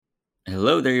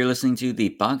Hello there, you're listening to the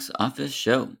Box Office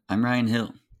Show. I'm Ryan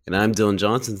Hill. And I'm Dylan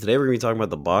Johnson. Today we're going to be talking about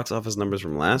the box office numbers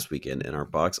from last weekend and our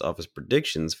box office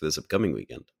predictions for this upcoming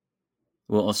weekend.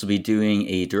 We'll also be doing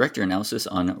a director analysis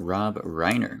on Rob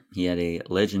Reiner. He had a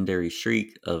legendary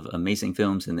streak of amazing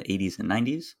films in the 80s and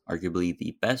 90s, arguably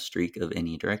the best streak of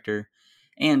any director.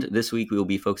 And this week we will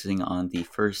be focusing on the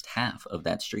first half of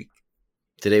that streak.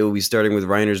 Today we'll be starting with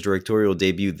Reiner's directorial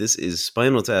debut. This is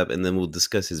Spinal Tap, and then we'll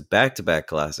discuss his back-to-back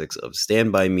classics of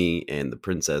Stand By Me and The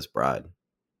Princess Bride.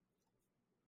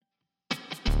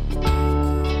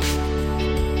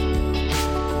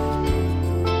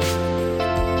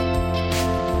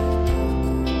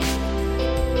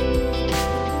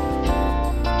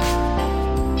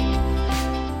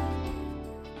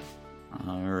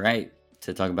 Right,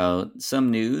 to talk about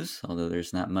some news, although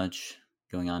there's not much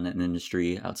going on in the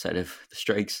industry outside of the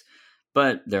strikes,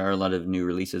 but there are a lot of new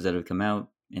releases that have come out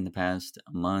in the past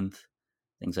month.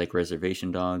 Things like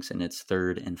Reservation Dogs in its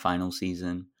third and final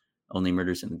season, Only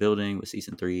Murders in the Building with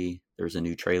season 3. There was a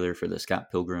new trailer for the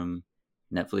Scott Pilgrim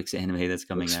Netflix anime that's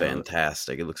coming out.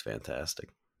 It looks fantastic.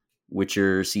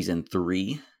 Witcher season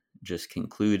 3 just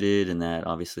concluded, and that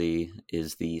obviously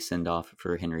is the send-off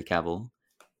for Henry Cavill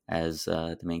as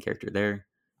the main character there.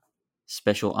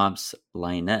 Special Ops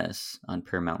Lioness on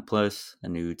Paramount Plus, a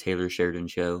new Taylor Sheridan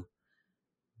show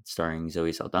starring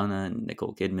Zoe Saldana and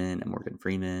Nicole Kidman and Morgan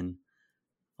Freeman,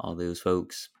 all those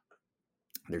folks.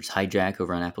 There's Hijack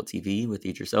over on Apple TV with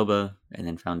Idris Elba, and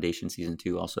then Foundation season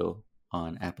 2 also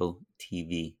on Apple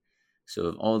TV. So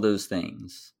of all those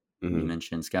things, you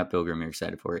mentioned Scott Pilgrim you're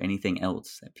excited for. Anything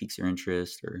else that piques your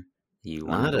interest or you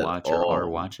want to watch or are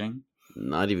watching?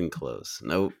 Not even close.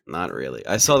 Nope, not really.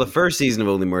 I saw the first season of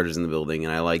Only Murders in the Building,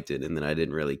 and I liked it, and then I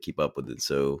didn't really keep up with it,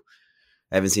 so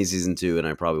I haven't seen season 2, and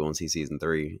I probably won't see season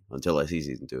 3 until I see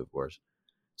season 2, of course.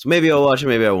 So maybe I'll watch it,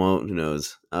 maybe I won't, who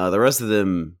knows. The rest of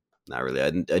them, not really. I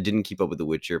didn't keep up with The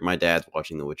Witcher. My dad's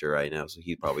watching The Witcher right now, so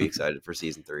he's probably excited for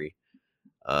season 3.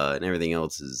 And everything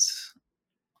else is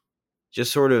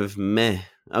just sort of meh.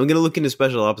 I'm going to look into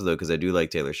Special Ops, though, because I do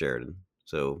like Taylor Sheridan,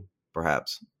 so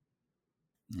perhaps.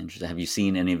 Interesting. Have you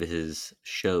seen any of his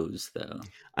shows, though?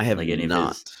 I have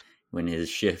not. When his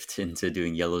shift into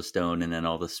doing Yellowstone and then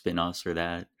all the spin-offs for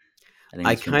that.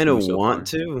 I kind of want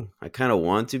to. I kind of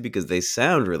want to because they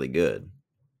sound really good.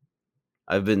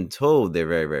 I've been told they're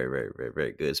very, very, very, very,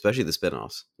 very good, especially the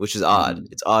spin-offs, which is odd.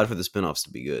 It's odd for the spin-offs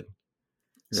to be good.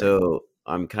 Right. So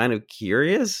I'm kind of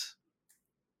curious,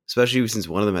 especially since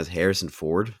one of them has Harrison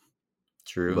Ford.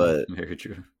 True. Very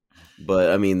true.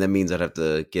 But, I mean, that means I'd have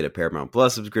to get a Paramount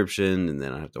Plus subscription, and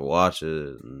then I have to watch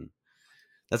it. And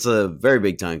that's a very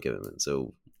big time commitment,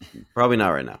 so probably not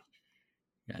right now.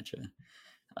 Gotcha.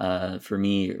 For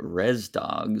me, Res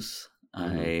Dogs,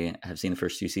 I have seen the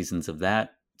first 2 seasons of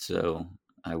that, so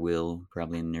I will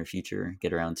probably in the near future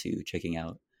get around to checking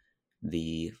out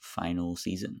the final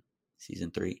season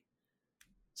 3.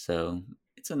 So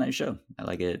it's a nice show. I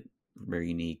like it. Very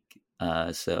unique.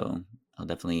 So I'll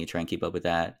definitely try and keep up with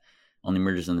that. Only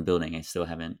Murders in the Building, I still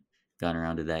haven't gotten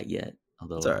around to that yet,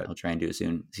 although right. I'll try and do it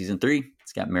soon. Season 3,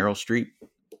 it's got Meryl Streep.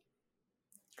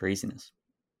 Craziness.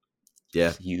 Yeah.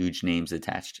 Just huge names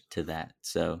attached to that.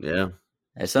 So yeah,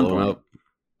 at some point,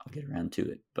 I'll get around to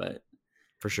it, but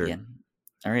for sure. Yeah.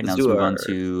 All right, let's move on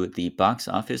to the box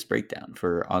office breakdown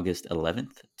for August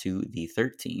 11th to the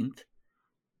 13th.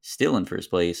 Still in first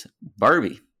place,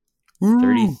 Barbie,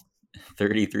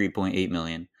 33.8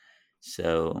 million.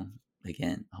 So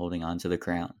again, holding on to the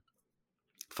crown.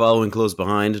 Following close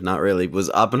behind, not really,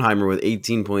 was Oppenheimer with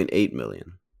 18.8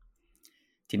 million.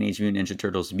 Teenage Mutant Ninja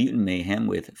Turtles Mutant Mayhem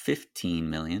with 15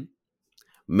 million.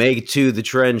 Meg 2 The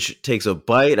Trench takes a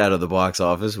bite out of the box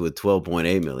office with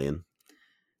 12.8 million.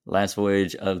 Last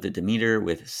Voyage of the Demeter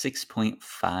with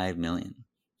 6.5 million.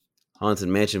 Haunted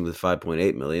Mansion with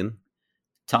 5.8 million.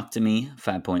 Talk to Me,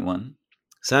 5.1.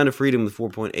 Sound of Freedom with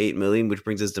 4.8 million, which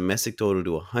brings its domestic total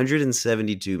to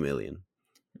 172 million.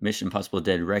 Mission Impossible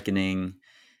Dead Reckoning,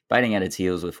 biting at its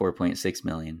heels with 4.6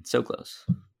 million. So close.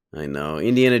 I know.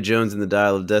 Indiana Jones and the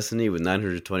Dial of Destiny with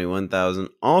 921,000,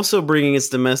 also bringing its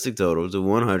domestic total to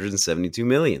 172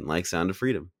 million, like Sound of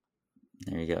Freedom.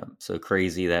 There you go. So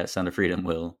crazy that Sound of Freedom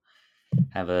will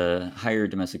have a higher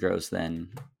domestic gross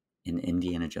than an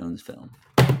Indiana Jones film.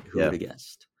 Who would have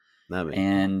guessed? Not me.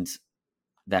 And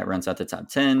that runs out the top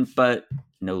 10, but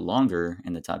no longer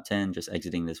in the top 10, just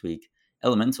exiting this week.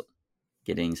 Elemental,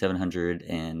 getting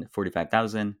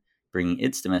 745,000, bringing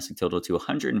its domestic total to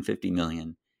 150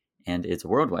 million, and its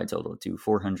worldwide total to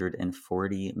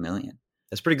 440 million.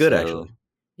 That's pretty good, actually.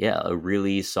 Yeah, a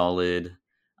really solid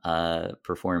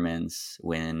performance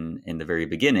when in the very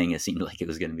beginning it seemed like it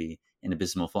was going to be an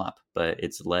abysmal flop, but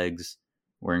its legs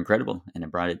were incredible and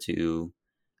it brought it to,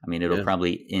 I mean, it'll Yeah.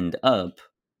 probably end up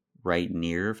right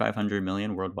near 500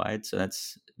 million worldwide. So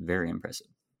that's very impressive.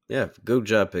 Yeah, go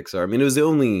job, Pixar. I mean, it was the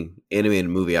only animated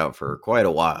movie out for quite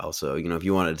a while. So, if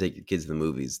you wanted to take your kids to the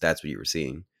movies, that's what you were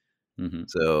seeing. Hmm.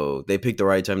 So they picked the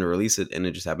right time to release it, and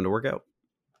it just happened to work out.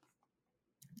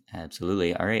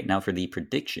 Absolutely. All right. Now for the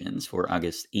predictions for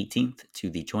August 18th to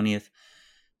the 20th.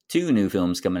 Two new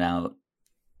films coming out.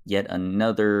 Yet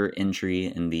another entry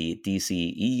in the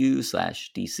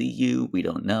DCEU/DCU. We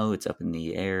don't know. It's up in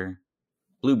the air.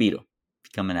 Blue Beetle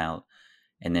coming out.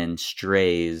 And then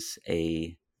Strays,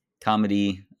 a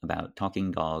comedy about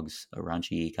talking dogs, a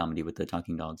raunchy comedy with the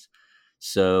talking dogs.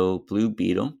 So, Blue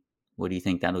Beetle, what do you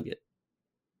think that'll get?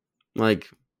 Like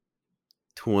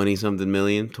 20 something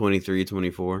million, 23,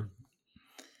 24.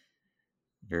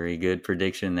 Very good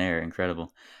prediction there.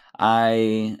 Incredible.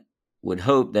 I would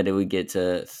hope that it would get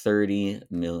to 30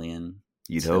 million.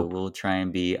 You'd So hope. we'll try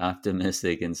and be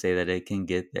optimistic and say that it can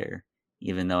get there,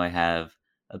 even though I have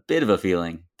a bit of a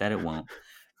feeling that it won't.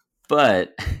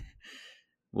 But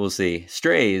we'll see.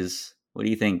 Strays, what do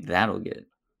you think that'll get?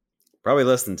 Probably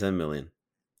less than 10 million.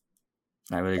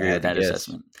 I would If I agree with had to that guess.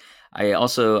 assessment. I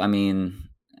also, I mean,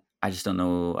 I just don't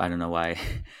know. I don't know why,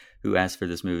 who asked for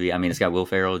this movie. I mean, it's got Will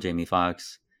Ferrell, Jamie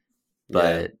Foxx, Yeah.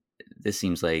 but this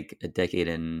seems like a decade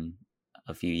and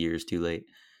a few years too late.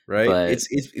 Right? But It's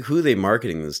who are they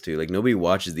marketing this to? Like, nobody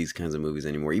watches these kinds of movies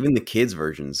anymore. Even the kids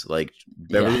versions, like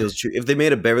Beverly yeah, Hills. If they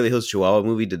made a Beverly Hills Chihuahua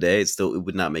movie today, it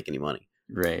would not make any money.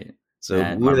 right. So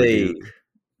That who are they? Marmaduke,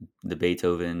 the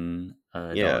Beethoven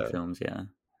dog Yeah, films. Yeah.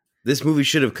 this movie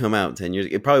should have come out 10 years.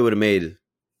 It probably would have made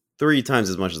 3 times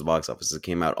as much as the box office as it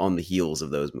came out on the heels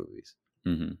of those movies.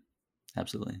 Hmm.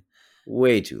 Absolutely.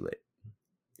 Way too late.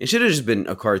 It should have just been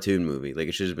a cartoon movie. Like,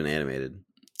 it should have been animated.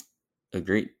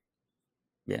 Agreed.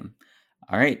 Yeah.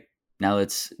 All right. Now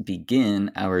let's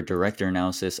begin our director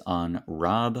analysis on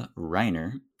Rob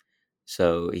Reiner.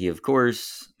 So he, of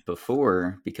course,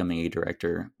 before becoming a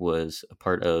director, was a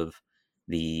part of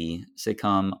the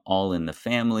sitcom All in the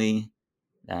Family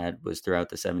that was throughout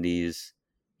the 70s.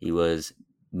 He was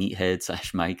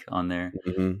Meathead / Mike on there.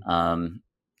 Hmm. Um,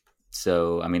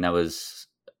 so, I mean, that was,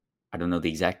 I don't know the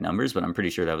exact numbers, but I'm pretty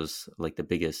sure that was like the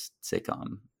biggest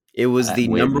sitcom It was the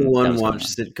number when that one was going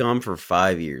watched on. sitcom for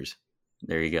 5 years.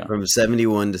 There you go. From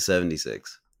 71 to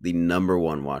 76, the number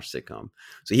one watch sitcom.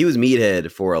 So he was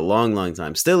Meathead for a long, long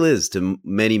time. Still is to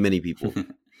many, many people.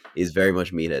 Is very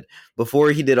much Meathead.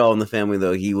 Before he did All in the Family,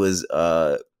 though, he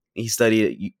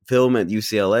studied film at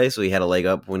UCLA, so he had a leg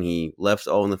up when he left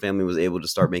All in the Family. Was able to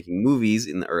start making movies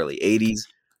in the early 80s,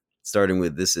 starting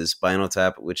with This Is Spinal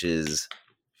Tap, which is,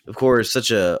 of course, such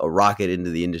a rocket into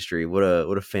the industry. What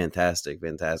a fantastic,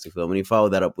 fantastic film. And he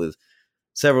followed that up with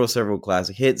several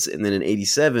classic hits, and then in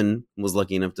 87 was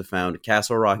lucky enough to found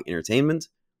Castle Rock Entertainment,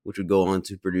 which would go on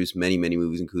to produce many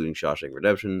movies, including Shawshank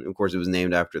Redemption. Of course, it was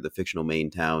named after the fictional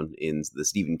Maine town in the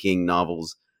Stephen King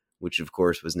novels, which of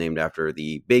course was named after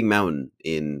the big mountain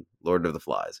in Lord of the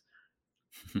Flies.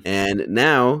 And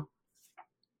now,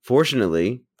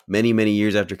 fortunately, many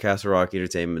years after Castle Rock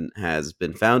Entertainment has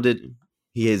been founded,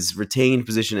 he has retained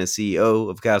position as CEO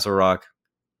of Castle Rock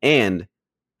and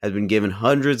has been given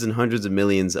hundreds and hundreds of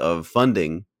millions of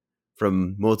funding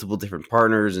from multiple different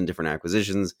partners and different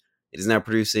acquisitions. It is now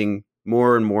producing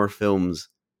more and more films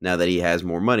now that he has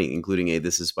more money, including a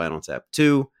This Is Spinal Tap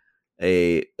 2,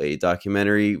 a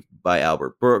documentary by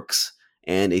Albert Brooks,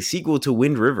 and a sequel to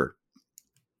Wind River.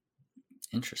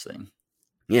 Interesting.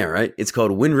 Yeah, right? It's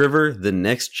called Wind River, The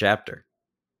Next Chapter.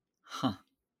 Huh.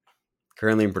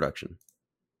 Currently in production.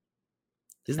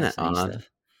 Isn't that Fascinating odd? stuff.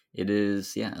 It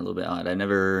is, yeah, a little bit odd. I've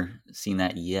never seen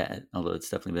that yet, although it's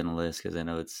definitely been on the list because I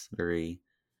know it's very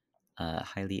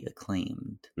highly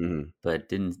acclaimed. Mm-hmm. But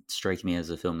didn't strike me as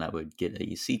a film that would get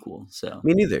a sequel. So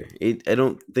Me neither. I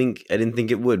didn't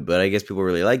think it would, but I guess people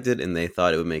really liked it and they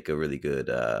thought it would make a really good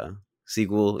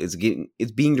sequel. It's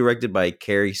being directed by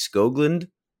Carrie Skoglund,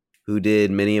 who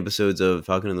did many episodes of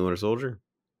Falcon and the Winter Soldier.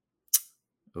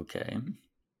 okay,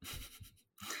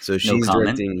 So no she's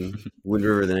comment. directing Wind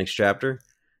River: The Next Chapter,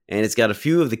 and it's got a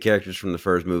few of the characters from the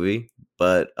first movie,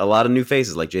 but a lot of new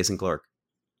faces like Jason Clarke.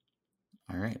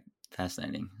 All right,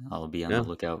 fascinating. I'll be on the Yeah,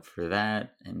 lookout for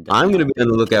that, and I'm definitely going to have be on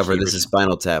to the lookout catch for the This Is original.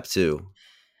 Spinal Tap too.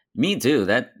 Me too.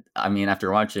 That, I mean,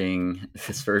 after watching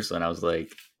this first one, I was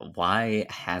like, why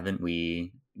haven't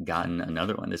we gotten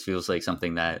another one? This feels like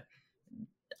something that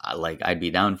I'd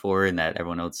be down for, and that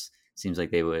everyone else seems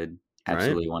like they would Right?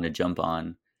 absolutely want to jump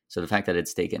on. So the fact that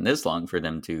it's taken this long for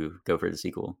them to go for the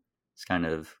sequel It's kind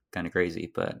of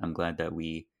crazy, but I'm glad that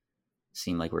we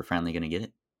seem like we're finally going to get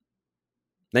it.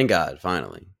 Thank God,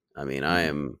 finally. I mean, I Mhm.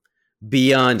 am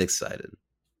beyond excited.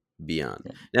 Beyond.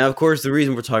 Yeah. Now, of course, the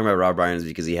reason we're talking about Rob Reiner is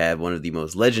because he had one of the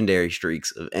most legendary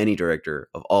streaks of any director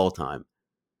of all time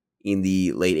in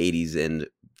the late 80s and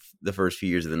the first few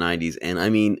years of the 90s. And I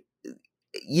mean,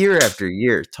 year after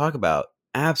year, talk about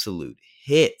absolute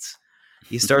hits.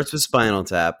 He starts with Spinal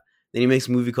Tap, then he makes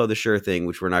a movie called The Sure Thing,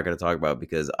 which we're not going to talk about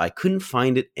because I couldn't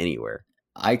find it anywhere.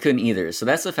 I couldn't either. So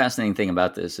that's the fascinating thing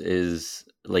about this is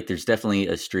like there's definitely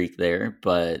a streak there,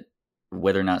 but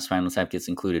whether or not Spinal Tap gets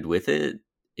included with it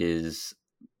is,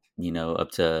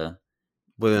 up to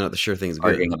Whether or not The Sure Thing is good.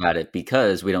 arguing about it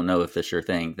because we don't know if the Sure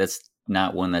Thing. That's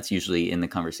not one that's usually in the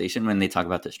conversation when they talk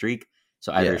about the streak.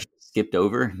 So either Yeah. skipped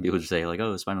over, people just say like,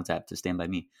 "Oh, Spinal Tap to Stand by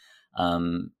Me,"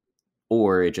 um,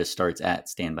 or it just starts at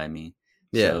Stand by Me.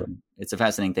 Yeah. So it's a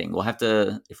fascinating thing. We'll have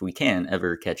to, if we can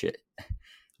ever catch it,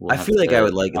 we'll I have feel like I to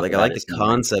would like it. talk Like, I about like it the some more.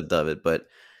 concept of it, but,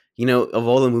 of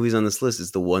all the movies on this list,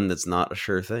 it's the one that's not a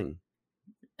sure thing.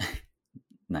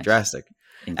 Nice. Drastic.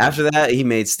 Incredible. After that, he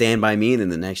made Stand By Me, and then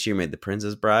the next year made The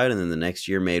Princess Bride, and then the next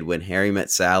year made When Harry Met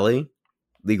Sally,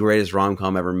 the greatest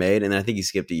rom-com ever made, and then I think he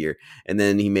skipped a year. And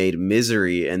then he made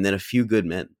Misery, and then A Few Good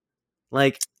Men.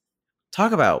 Like,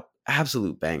 talk about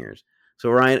absolute bangers. So,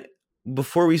 Ryan,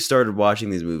 before we started watching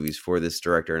these movies for this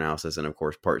director analysis, and of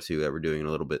course part 2 that we're doing in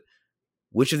a little bit,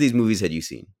 which of these movies had you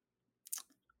seen?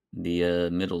 The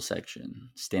middle section.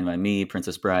 Stand by Me,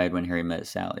 Princess Bride, When Harry Met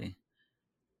Sally.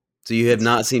 So you have That's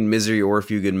not seen Misery or A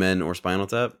Few Good Men or Spinal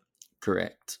Tap?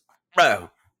 correct. Bro,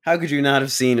 how could you not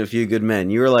have seen A Few Good Men?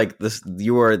 You were like this.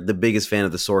 You are the biggest fan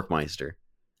of the Sorkmeister.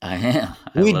 I am.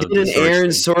 I We love did the an sword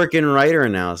Aaron streak. Sorkin writer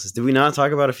analysis. Did we not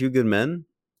talk about A Few Good Men?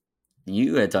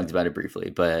 You had talked about it briefly,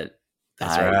 but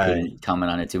That's I right. couldn't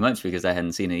comment on it too much because I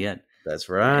hadn't seen it yet. That's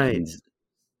right. And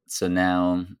so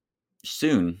now,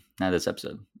 soon, not this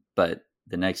episode, but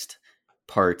the next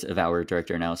part of our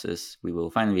director analysis, we will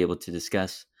finally be able to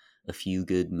discuss A Few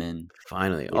Good Men,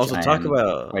 Finally. which Also, I talk am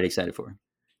about quite excited for.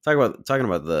 talking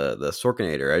about the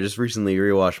Sorkinator. I just recently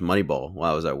rewatched Moneyball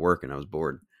while I was at work and I was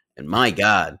bored. And my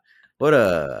God, what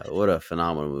a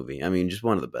phenomenal movie. I mean, just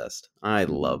one of the best. I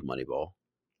love Moneyball.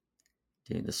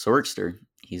 Dude, the Sorkster,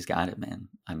 he's got it, man.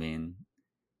 I mean,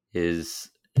 his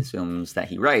films that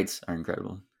he writes are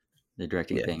incredible. The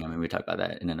directing Yeah. thing, I mean, we talk about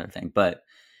that in another thing. But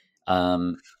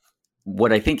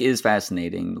what I think is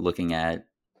fascinating looking at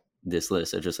this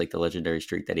list of just like the legendary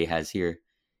streak that he has here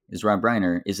is Rob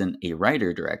Reiner isn't a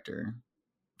writer director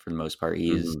for the most part.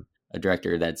 He's Mm-hmm. a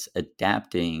director that's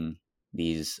adapting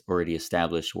these already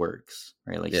established works,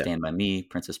 right? Like Yeah. Stand By Me,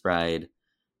 Princess Bride,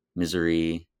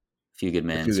 Misery, Few Good A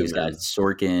Men. Few So Good he's got Men.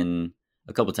 Sorkin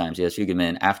a couple times. He has Few Good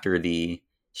Men after the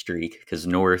streak because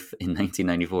North in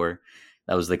 1994,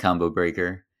 that was the combo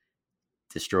breaker,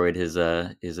 destroyed his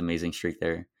amazing streak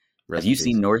there. Have Rest in you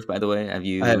seen peace. North, by the way? Have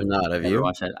I have you not. Have ever you?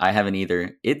 watched that? I haven't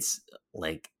either. It's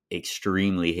like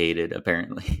extremely hated,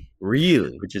 apparently,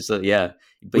 Really? which is yeah.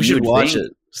 We But you should would watch think,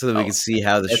 it so that we oh, can see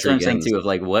how the that's what I'm streak saying ends. too. Of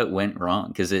like what went wrong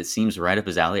because it seems right up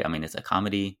his alley. I mean, it's a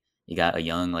comedy. You got a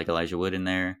young like Elijah Wood in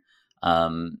there.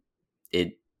 Um,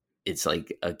 it it's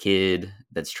like a kid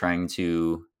that's trying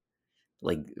to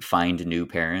like find new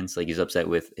parents. Like he's upset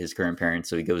with his current parents,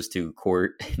 so he goes to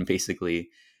court and basically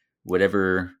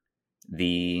whatever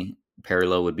the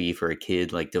parallel would be for a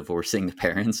kid like divorcing the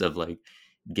parents of like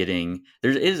getting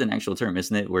there is an actual term,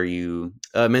 isn't it, where you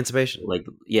Emancipation. like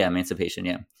emancipation,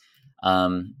 yeah.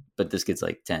 But this kid's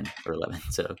like 10 or 11,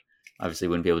 so obviously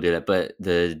wouldn't be able to do that. But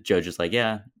the judge is like,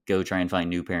 yeah, go try and find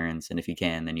new parents, and if you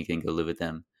can, then you can go live with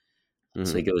them.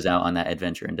 So he Mm-hmm. goes out on that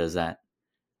adventure and does that.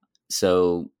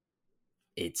 So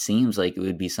it seems like it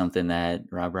would be something that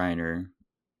Rob Reiner,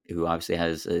 who obviously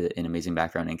has an amazing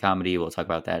background in comedy, we'll talk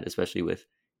about that, especially with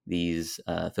these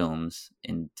films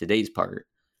in today's part,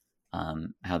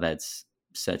 how that's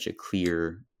such a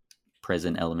clear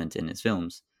present element in his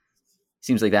films.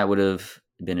 Seems like that would have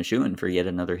been a shoo-in for yet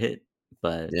another hit,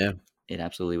 but Yeah. it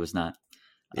absolutely was not.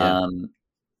 Yeah. Um,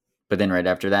 but then right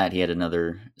after that, he had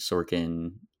another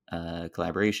Sorkin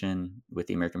collaboration with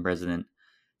the American President.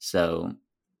 So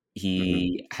Mm-hmm.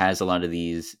 he has a lot of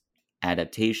these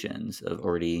adaptations of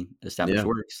already established Yeah.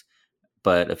 works,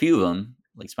 but a few of them,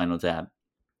 like Spinal Tap,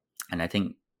 and I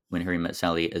think When Harry Met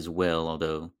Sally as well,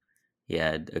 although he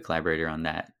had a collaborator on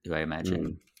that who I Mm-hmm.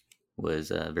 imagine was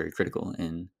very critical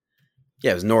in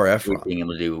Yeah, it was Nora it Ephron. being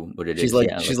able to do what it She's is. like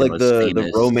Yeah, she's like the like most the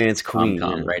famous romance queen.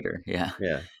 rom-com Yeah. writer. Yeah.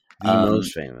 Yeah. The Um,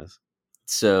 most famous.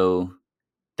 so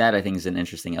that I think is an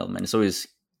interesting element. It's always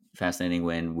fascinating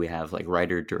when we have like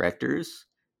writer directors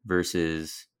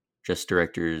versus just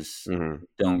directors Hmm.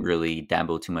 don't really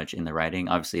dabble too much in the writing.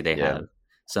 Obviously, they Yeah. have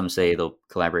some say they'll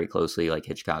collaborate closely, like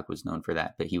Hitchcock was known for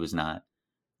that, but he was not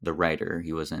the writer.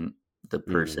 He wasn't the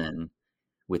Hmm. person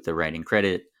with the writing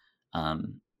credit.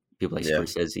 Um, People like Yeah.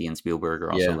 Scorsese and Spielberg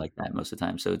are also Yeah. like that most of the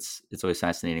time. So it's always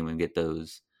fascinating when we get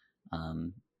those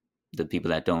um, the people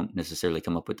that don't necessarily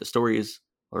come up with the stories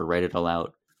or write it all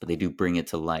out, but they do bring it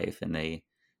to life and they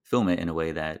film it in a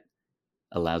way that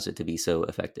allows it to be so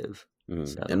effective. And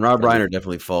So Rob that was Reiner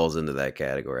definitely falls into that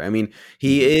category. I mean,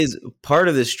 he mhm, is part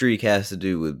of this streak has to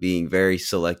do with being very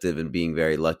selective and being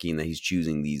very lucky in that he's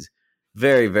choosing these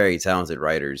very, very talented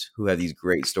writers who have these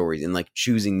great stories and like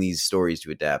choosing these stories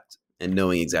to adapt and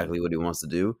knowing yeah, exactly what he wants to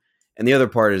do. And the other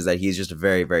part is that he's just a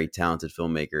very, very talented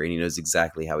filmmaker and he knows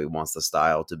exactly how he wants the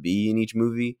style to be in each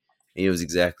movie. And he knows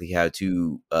exactly how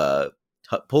to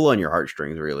pull on your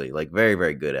heartstrings, really, like very,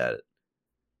 very good at it.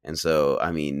 And so,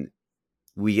 I mean,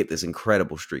 we get this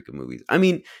incredible streak of movies. I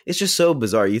mean, it's just so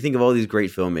bizarre. You think of all these great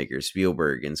filmmakers,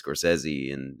 Spielberg and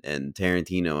Scorsese and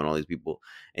Tarantino and all these people,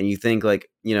 and you think like,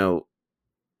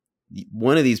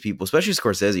 one of these people, especially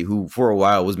Scorsese, who for a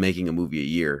while was making a movie a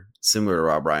year, similar to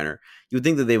Rob Reiner, you would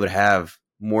think that they would have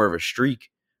more of a streak.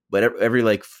 But every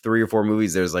like 3 or 4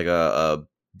 movies, there's like a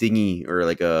dinghy or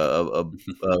like a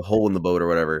hole in the boat or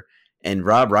whatever. And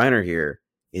Rob Reiner here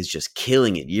is just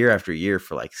killing it year after year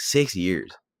for like 6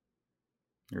 years.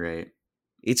 right.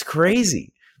 It's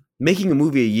crazy. Making a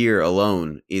movie a year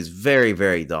alone is very,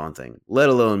 very daunting, let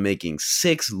alone making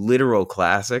 6 literal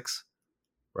classics.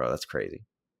 Bro, that's crazy.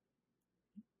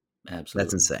 That's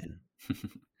Absolutely. insane.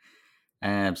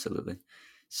 Absolutely.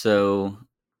 So,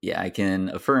 yeah, I can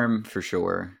affirm for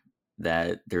sure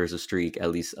that there is a streak,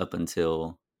 at least up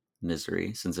until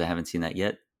Misery. Since I haven't seen that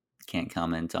yet, can't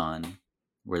comment on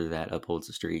whether that upholds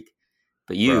a streak.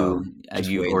 But Bro, you, have just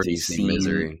you wait until already you see seen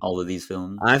Misery. all of these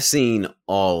films? I've seen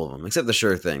all of them except The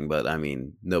Sure Thing, but I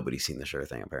mean, nobody's seen The Sure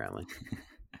Thing apparently.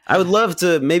 I would love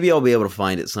to. Maybe I'll be able to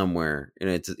find it somewhere, and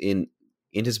it's in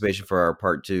anticipation for our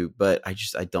part 2. But I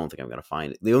don't think I'm gonna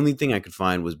find it. The only thing I could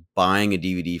find was buying a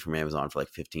DVD from Amazon for like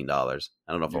 $15.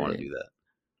 I don't know if I want to Right. do that.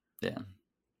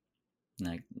 Yeah.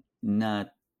 Like,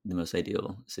 not the most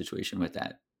ideal situation with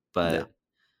that. No. But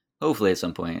hopefully at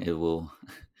some point it will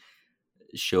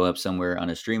show up somewhere on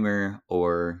a streamer,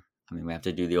 or I mean, we have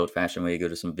to do the old fashioned way, go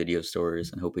to some video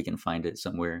stores and hope we can find it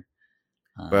somewhere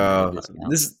at a Bro, discount.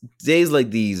 this days like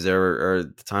these are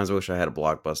the times I wish I had a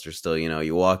Blockbuster still.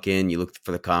 You walk in, you look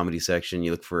for the comedy section,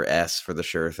 you look for S for The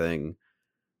Sure Thing,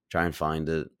 try and find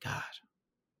it. God,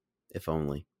 if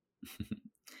only.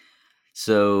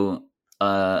 So,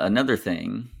 another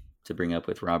thing to bring up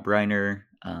with Rob Reiner,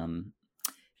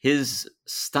 his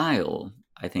style,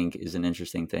 I think, is an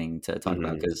interesting thing to talk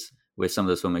about Hmm. because with some of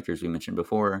those filmmakers we mentioned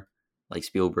before, like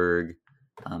Spielberg,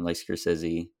 like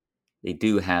Scorsese, they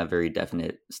do have very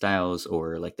definite styles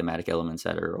or like thematic elements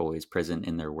that are always present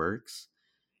in their works.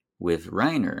 With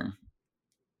Reiner,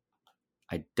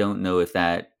 I don't know if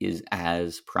that is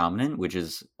as prominent, which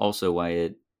is also why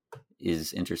it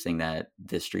is interesting that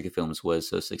this streak of films was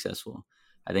so successful.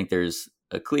 I think there's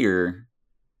a clear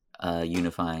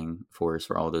unifying force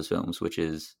for all those films, which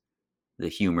is the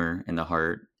humor and the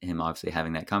heart. Him obviously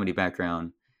having that comedy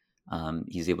background,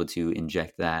 he's able to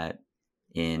inject that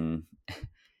in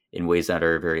in ways that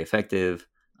are very effective,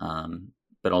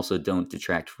 but also don't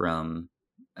detract from,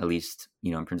 at least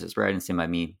in Princess Bride and Stand by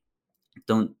Me,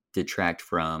 don't detract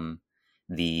from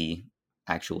the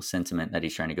actual sentiment that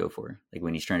he's trying to go for. Like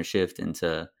when he's trying to shift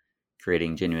into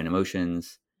creating genuine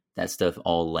emotions, that stuff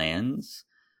all lands,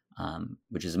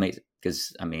 which is amazing.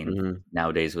 Because I mean, Hmm.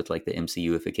 nowadays with like the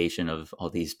MCUification of all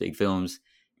these big films,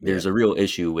 Yeah. there's a real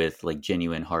issue with like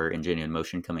genuine heart and genuine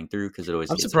emotion coming through because it always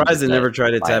I'm gets surprised they intercut never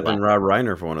tried to by a tap in laugh. Rob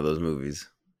Reiner for one of those movies.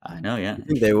 I know, yeah. You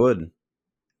think they would?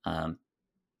 um,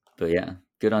 but yeah,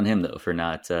 good on him though for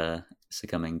not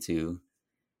succumbing to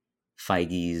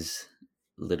Feige's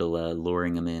little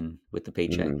luring him in with the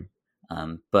paycheck.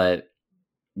 Hmm. But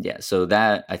yeah, so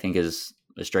that I think is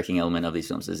a striking element of these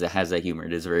films is it has that humor.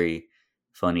 It is very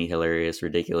funny, hilarious,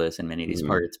 ridiculous in many of these Hmm.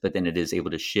 parts, but then it is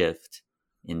able to shift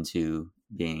into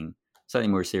being slightly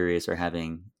more serious or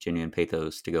having genuine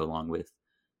pathos to go along with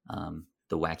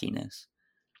the wackiness.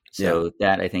 Yeah. So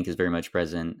that I think is very much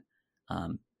present.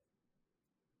 Um,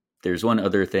 there's one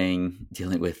other thing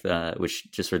dealing with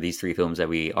which just for these 3 films that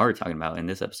we are talking about in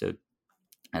this episode.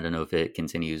 I don't know if it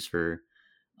continues for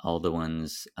all the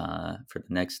ones for the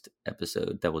next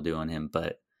episode that we'll do on him,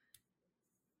 but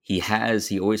he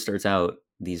always starts out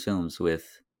these films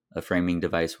with a framing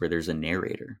device where there's a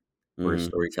narrator or a Hmm.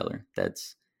 storyteller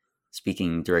that's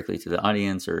speaking directly to the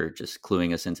audience or just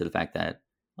cluing us into the fact that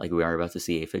like we are about to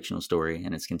see a fictional story,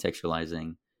 and it's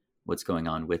contextualizing what's going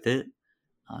on with it.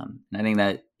 And I think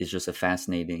that is just a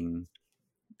fascinating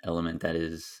element that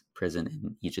is present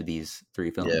in each of these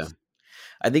three Yeah. films.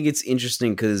 I think it's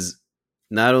interesting because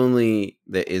not only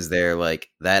is there like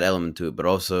that element to it, but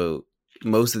also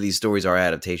most of these stories are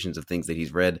adaptations of things that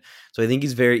he's read. So I think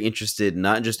he's very interested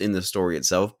not just in the story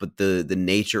itself, but the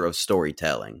nature of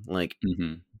storytelling, like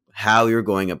Mm-hmm. how you're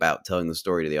going about telling the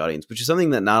story to the audience, which is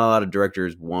something that not a lot of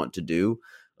directors want to do.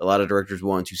 A lot of directors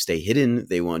want to stay hidden.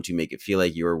 They want to make it feel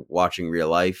like you're watching real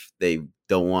life. They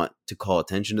don't want to call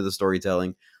attention to the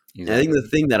storytelling. And I think the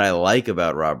Exactly. thing that I like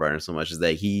about Rob Reiner so much is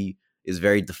that he is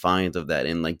very defiant of that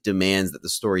and like demands that the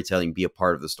storytelling be a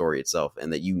part of the story itself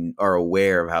and that you are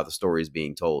aware of how the story is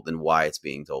being told and why it's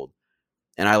being told.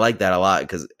 And I like that a lot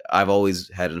because I've always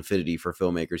had an affinity for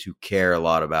filmmakers who care a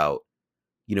lot about,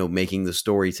 you know, making the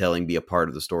storytelling be a part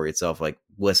of the story itself. Like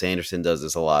Wes Anderson does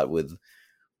this a lot with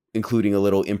including a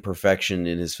little imperfection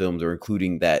in his films or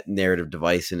including that narrative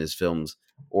device in his films.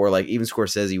 Or like even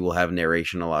Scorsese will have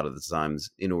narration a lot of the times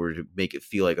in order to make it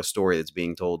feel like a story that's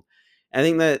being told. I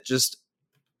think that just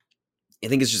I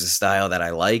think it's just a style that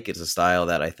I like. It's a style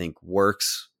that I think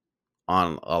works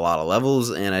on a lot of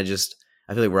levels. And I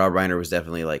feel like Rob Reiner was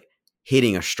definitely like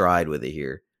hitting a stride with it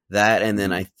here. That and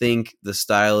then Mm-hmm. I think the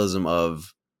stylism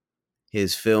of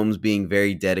his films being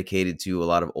very dedicated to a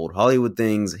lot of old Hollywood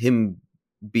things, him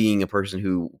being a person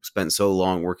who spent so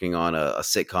long working on a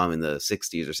sitcom in the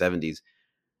 60s or 70s.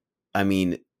 I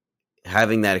mean,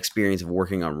 having that experience of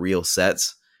working on real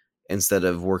sets instead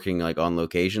of working like on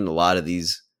location, a lot of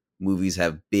these movies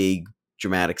have big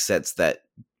dramatic sets that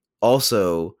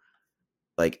also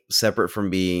like separate from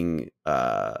being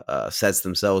sets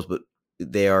themselves, but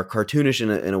they are cartoonish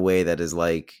in a way that is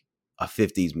like a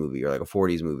 50s movie or like a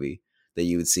 40s movie that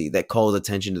you would see that calls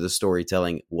attention to the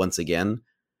storytelling once again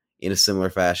in a similar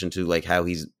fashion to like how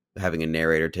he's having a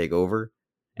narrator take over.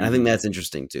 And I think Mm-hmm. that's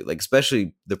interesting too, like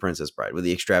especially The Princess Bride with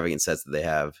the extravagant sets that they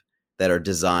have that are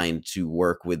designed to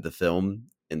work with the film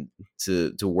and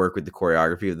to work with the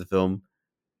choreography of the film.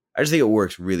 I just think it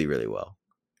works really, really well.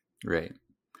 Right.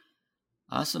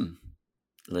 Awesome.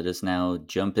 Let us now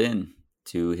jump in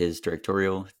to his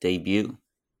directorial debut.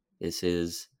 This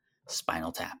is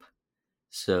Spinal Tap.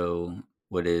 So,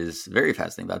 what is very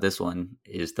fascinating about this one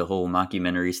is the whole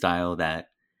mockumentary style that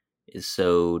is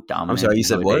so I'm dominant sorry, you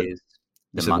said what? nowadays.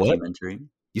 You The said what? mockumentary,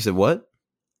 You said what?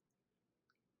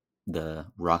 the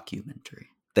rockumentary.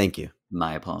 Thank you.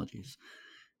 My apologies.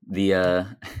 The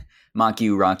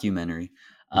rockumentary.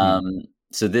 Mhm, Um,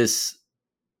 so this,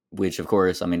 which of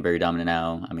course, I mean, very dominant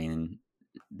now. I mean,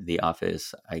 The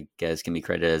Office, I guess, can be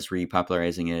credited as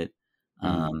repopularizing it,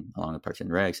 mhm, along with Parks and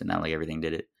Recs, and not like everything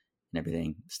did it, and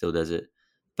everything still does it.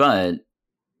 But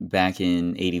back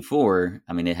in '84,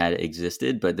 I mean, it had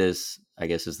existed, but this, I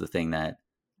guess, is the thing that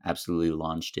absolutely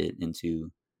launched it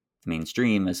into the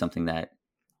mainstream as something that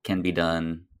can be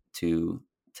done to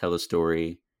tell a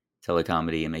story, tell a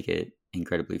comedy, and make it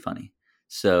incredibly funny.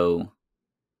 So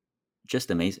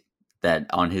just amazing that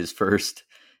on his first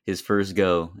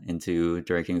go into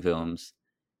directing films,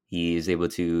 he is able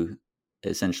to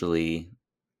essentially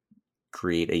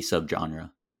create a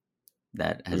subgenre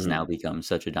that has mhm. now become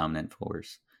such a dominant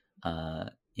force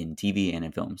in TV and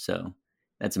in film. So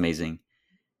that's amazing.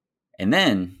 And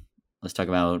then let's talk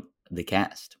about the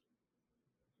cast.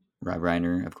 Rob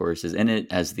Reiner, of course, is in it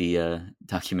as the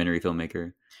documentary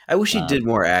filmmaker. I wish he Uh, did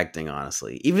more acting,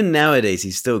 honestly. Even nowadays,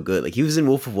 he's still good. Like, he was in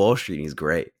Wolf of Wall Street, and he's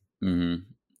great.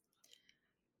 mhm.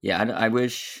 Yeah, I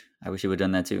wish he would have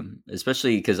done that too,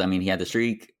 especially because I mean he had the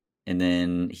streak, and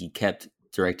then he kept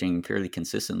directing fairly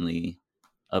consistently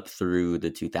up through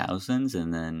the 2000s,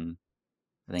 and then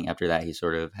I think after that he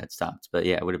sort of had stopped. But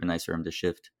yeah, it would have been nice for him to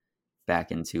shift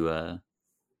back into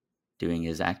doing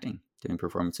his acting, doing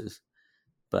performances.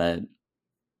 But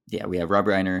yeah, we have Rob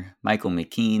Reiner, Michael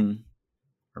McKean,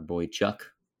 our boy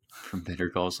Chuck from Better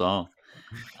Call Saul,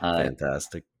 uh,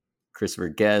 Fantastic. Christopher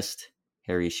Guest,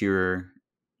 Harry Shearer,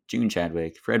 June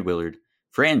Chadwick, Fred Willard,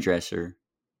 Fran Dresser,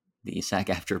 the SAG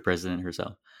after president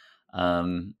herself.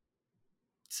 Um,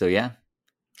 so yeah,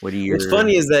 what are What's your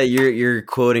funny is that you're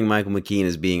quoting Michael McKean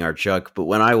as being our Chuck, but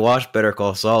when I watched Better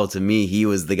Call Saul, to me, he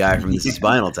was the guy from This Is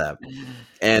Spinal Tap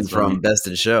and That's from funny. Best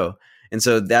in Show. And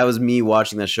so that was me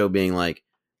watching that show being like,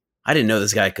 I didn't know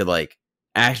this guy could like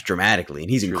act dramatically,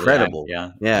 and he's Truly act, incredible.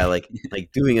 yeah. Yeah, like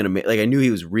doing like I knew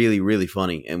he was really really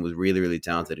funny and was really really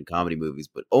talented in comedy movies,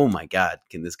 but oh my god,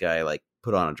 can this guy like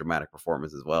put on a dramatic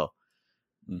performance as well?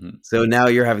 hmm So now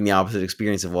you're having the opposite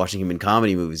experience of watching him in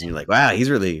comedy movies, and you're like, wow, he's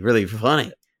really really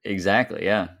funny. Exactly.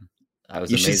 Yeah, I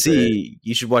was amazed at it.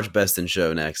 You should watch Best in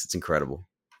Show next. It's incredible.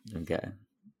 Okay.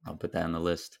 I'll put that on the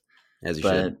list. as you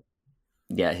should.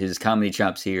 But yeah, his comedy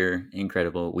chops here,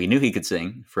 incredible. We knew he could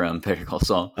sing from Better Call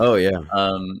Saul, Oh yeah,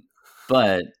 um,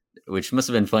 but which must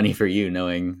have been funny for you,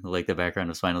 knowing like the background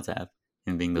of Spinal Tap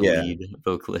and being the yeah, lead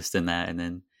vocalist in that, and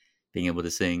then being able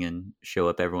to sing and show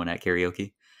up everyone at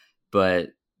karaoke. But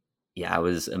yeah, I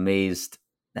was amazed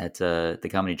at the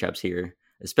comedy chops here,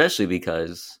 especially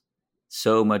because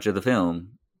so much of the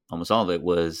film, almost all of it,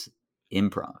 was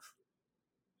improv.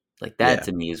 Like that yeah.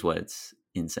 to me is what's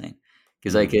insane.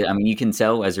 Because like Mhm. I mean, you can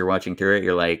tell as you're watching through it,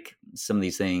 you're like, some of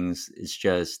these things, it's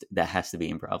just that has to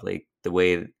be improv. Like the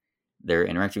way they're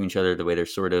interacting with each other, the way they're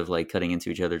sort of like cutting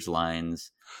into each other's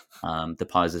lines, the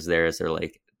pauses there as they're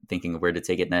like thinking of where to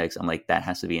take it next. I'm like, that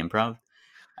has to be improv.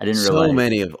 I didn't So realize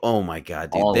many of oh my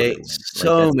god, dude! all of They it was like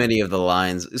so that's many of the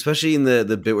lines, especially in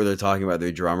the bit where they're talking about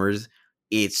their drummers.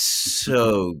 It's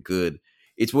so good.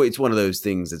 It's one of those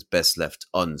things that's best left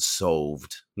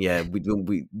unsolved. Yeah, we don't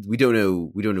know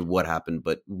what happened,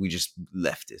 but we just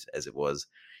left it as it was.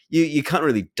 You can't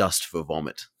really dust for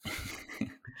vomit.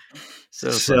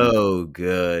 so funny. So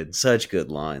good, such good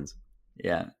lines.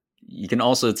 Yeah. You can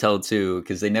also tell too,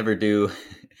 because they never do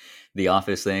the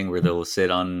office thing where they'll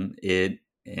sit on it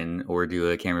and or do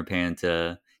a camera pan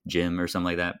to Jim or something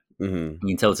like that. Hmm.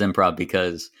 You can tell it's improv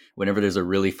because whenever there's a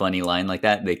really funny line like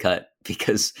that, they cut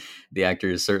because the actor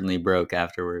is certainly broke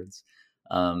afterwards.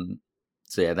 Um,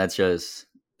 so yeah, that's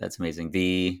amazing.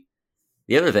 The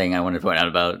other thing I want to point out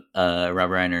about Rob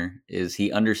Reiner is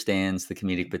he understands the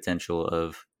comedic potential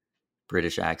of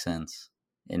British accents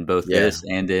in both Yeah, this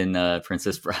and in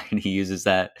Princess Bride. He uses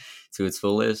that to its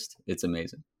fullest. It's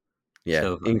amazing, yeah,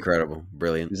 so funny. incredible,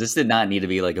 brilliant. Because this did not need to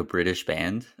be like a British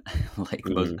band. Like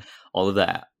most, Hmm. all of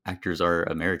the actors are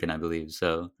American, I believe.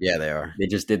 So Yeah, they are. they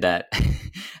just did that,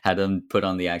 had them put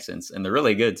on the accents, and they're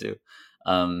really good too.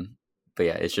 But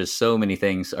yeah, it's just so many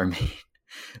things are made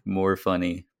more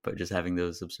funny, but just having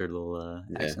those absurd little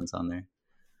Yeah. accents on there.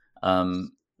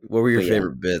 Um, What were your but yeah,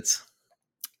 favorite bits?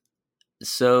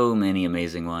 so many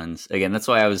amazing ones. Again, that's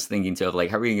why I was thinking too of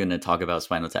like, how are we going to talk about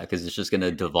Spinal Tap? Because it's just going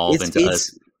to devolve into us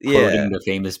It's yeah. quoting the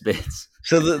famous bits.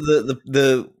 So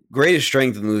the greatest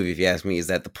strength of the movie, if you ask me, is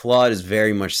that the plot is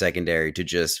very much secondary to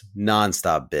just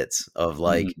nonstop bits of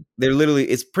like Mhm. they're literally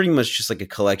it's pretty much just like a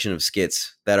collection of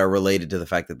skits that are related to the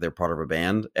fact that they're part of a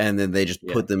band, and then they just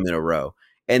Yeah. put them in a row.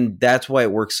 And that's why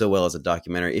it works so well as a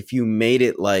documentary. If you made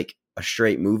it like a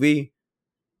straight movie,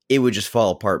 it would just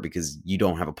fall apart because you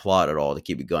don't have a plot at all to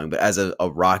keep it going. But as a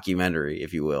rockumentary,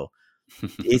 if you will,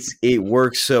 it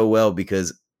works so well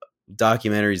because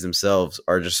documentaries themselves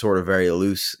are just sort of very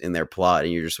loose in their plot,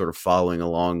 and you're just sort of following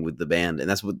along with the band, and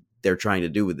that's what they're trying to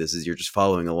do with this is you're just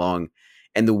following along,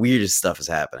 and the weirdest stuff is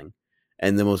happening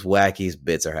and the most wackiest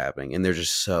bits are happening, and they're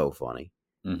just so funny.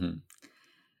 Hmm.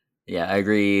 Yeah, I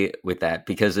agree with that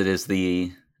because it is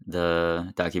the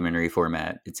documentary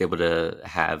format. It's able to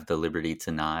have the liberty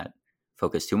to not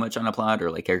focus too much on a plot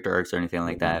or like character arcs or anything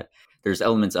like Mhm. that. There's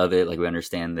elements of it, like we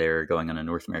understand they're going on a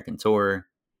North American tour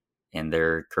and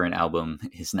their current album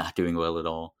is not doing well at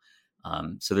all.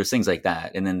 So there's things like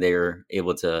that, and then they're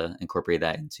able to incorporate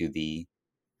that into the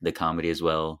comedy as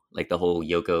well, like the whole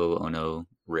Yoko Ono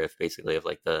riff, basically of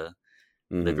like the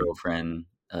Mhm. girlfriend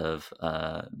of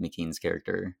McKean's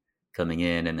character coming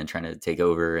in and then trying to take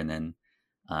over, and then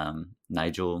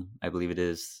Nigel, I believe it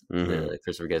is, Mhm. the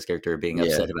Christopher Guest character being Yeah.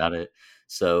 upset about it.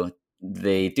 So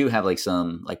they do have like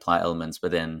some like plot elements,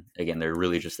 but then again, they're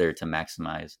really just there to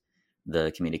maximize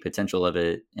the comedic potential of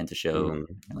it and to show Mhm.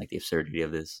 and like the absurdity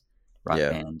of this rock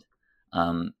Yeah. band.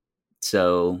 Um,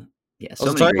 so yeah, so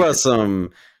Also many great bits.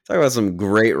 talk about some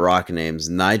great rock names.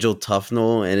 Nigel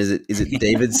Tufnell, and is it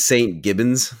David St.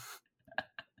 Gibbons?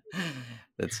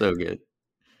 That's so good.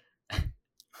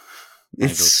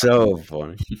 It's Nigel Tufnell. so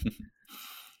funny.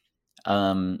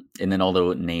 And then all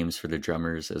the names for the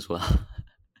drummers as well.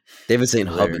 David St.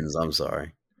 Hilarious. Hubbins, I'm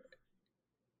sorry.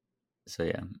 So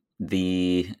yeah,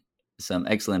 the some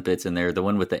excellent bits in there. The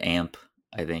one with the amp,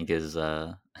 I think, is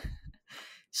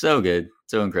so good,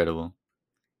 so incredible.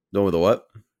 The one with the what?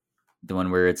 The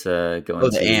one where it's Oh, going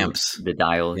the to amps. the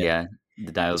dial. Yeah. Yeah,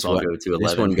 the dials This all one go to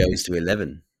this one 11. goes to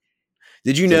 11.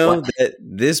 Did you It's like what? know that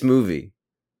this movie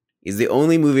is the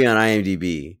only movie on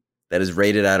IMDb that is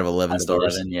rated out of 11 Out of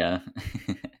stars? 11, yeah.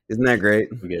 Isn't that great?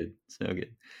 So good, so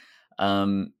good.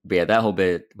 But yeah, that whole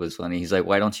bit was funny. He's like,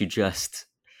 why don't you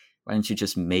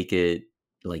just make it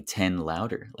like 10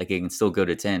 louder? Like it can still go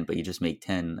to 10, but you just make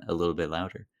 10 a little bit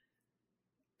louder.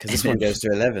 Because And this one then goes to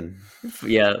 11.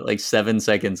 yeah, like 7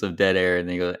 seconds of dead air, and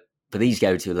they go, but these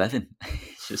go to 11.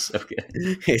 It's just so good.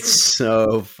 It's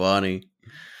so funny.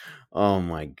 Oh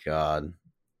my god.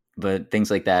 But things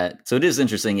like that. So it is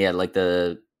interesting. Yeah, like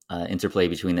interplay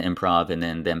between the improv and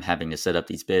then them having to set up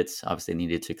these bits. Obviously, they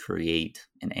needed to create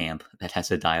an amp that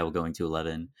has a dial going to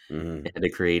 11. Hmm. They had to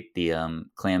create the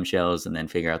clamshells and then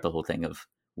figure out the whole thing of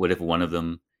what if one of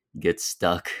them gets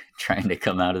stuck trying to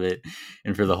come out of it,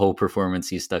 and for the whole performance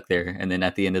he's stuck there, and then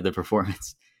at the end of the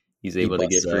performance he's He able to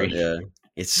get busts out. free. Yeah,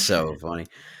 it's so funny.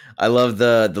 I love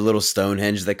the little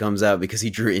Stonehenge that comes out because he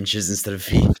drew inches instead of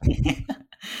feet.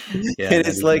 Yeah, And that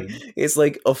is good. it's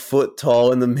like a foot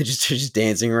tall, and the midgets are just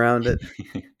dancing around it.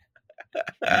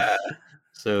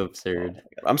 So absurd.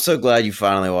 I'm so glad you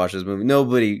finally watched this movie.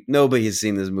 Nobody has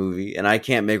seen this movie, and I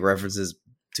can't make references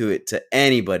to it to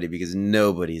anybody because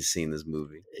nobody's seen this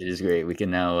movie. It is great. We can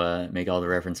now make all the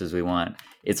references we want.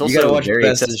 It's You got to also watch very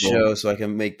Best in accessible. Show so I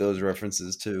can make those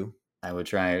references too. I would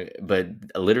try, but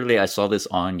literally, I saw this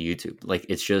on YouTube. Like,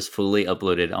 it's just fully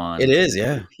uploaded on. It is,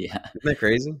 yeah. Yeah. Isn't that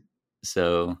crazy?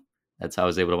 So that's how I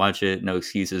was able to watch it. No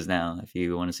excuses now. If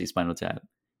you want to see Spinal Tap,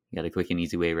 you got a quick and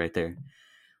easy way right there.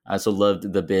 I also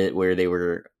loved the bit where they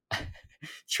were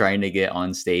trying to get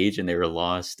on stage and they were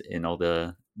lost in all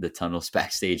the tunnels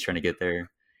backstage trying to get there.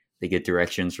 They get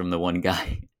directions from the one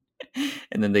guy,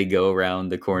 and then they go around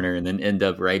the corner and then end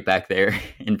up right back there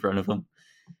in front of them.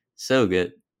 So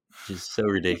good, just so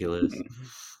ridiculous.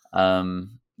 That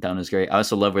one was great. I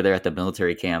also love where they're at the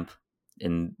military camp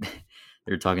and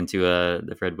they're talking to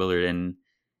the Fred Willard, and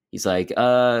he's like,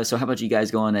 so how about you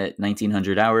guys going at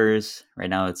 1900 hours? Right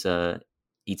now it's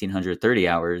 1830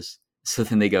 hours. So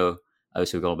then they go, oh,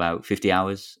 so we go about 50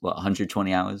 hours, well,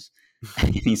 120 hours.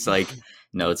 And he's like,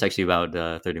 no, it's actually about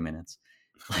 30 minutes.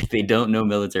 Like, they don't know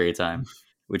military time,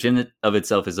 which in and of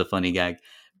itself is a funny gag.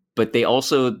 But they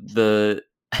also, the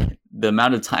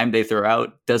amount of time they throw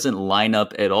out doesn't line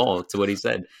up at all to what he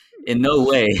said. In no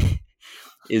way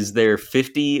is there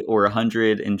 50 or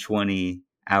 120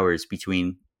 hours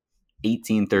between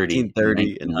 1830 and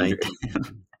 1830 and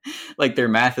 1900. Like, their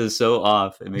math is so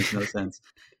off, it makes no sense.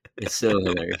 It's so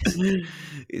hilarious.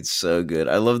 It's so good.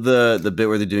 I love the bit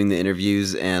where they're doing the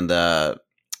interviews and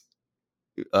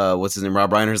what's his name?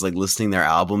 Rob Reiner's like listing their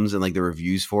albums and like the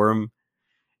reviews for them.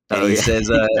 And he says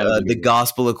That was a the good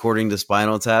gospel according to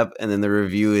Spinal Tap, and then the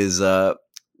review is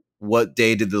what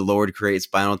day did the Lord create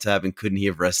Spinal Tap, and couldn't he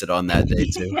have rested on that day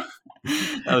too?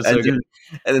 That was so and, good.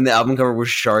 and then the album cover was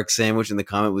Shark Sandwich, and the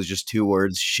comment was just 2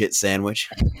 words, shit sandwich.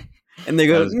 And they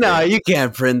That go, was no, great. you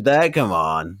can't print that. Come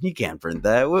on. You can't print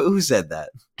that. Who said that?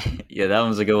 Yeah, that one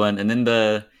was a good one. And then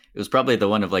it was probably the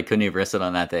one of like, couldn't he have rested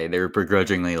on that day? They were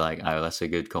begrudgingly like, oh, that's a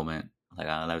good comment. Like,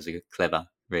 oh, that was a good, clever,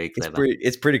 very clever.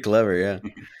 It's pretty clever, yeah.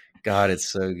 God, it's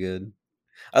so good.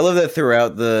 I love that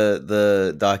throughout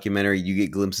the documentary you get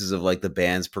glimpses of like the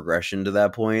band's progression to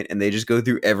that point, and they just go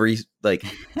through every like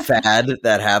fad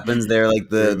that happens there, like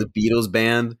the Beatles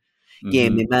band.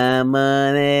 Give me my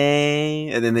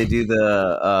money, and then they do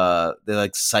the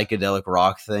like psychedelic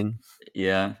rock thing.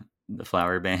 Yeah, the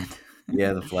Flower Band.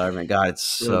 Yeah, the Flower Band. God, it's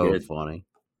so good. funny.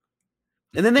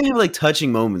 And then they have like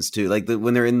touching moments too, like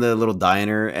when they're in the little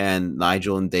diner and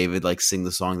Nigel and David like sing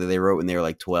the song that they wrote when they were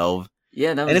like 12.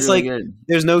 Yeah, that was And it's really like good.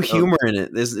 there's no humor in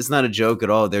it. It's not a joke at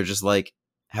all. They're just like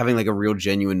having like a real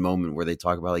genuine moment where they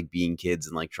talk about like being kids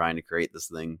and like trying to create this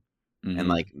thing and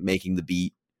like making the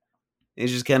beat.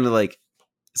 It's just kind of like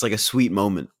it's like a sweet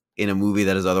moment in a movie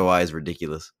that is otherwise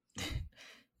ridiculous.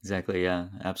 Exactly. Yeah,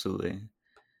 absolutely.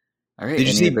 All right. Did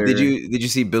you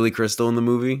see Billy Crystal in the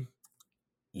movie?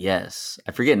 Yes,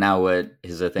 I forget now what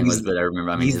his thing was, but I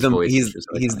remember. I mean, his voice.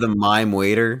 He's the mime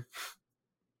waiter.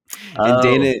 And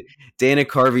Oh, Dana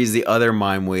Carvey is the other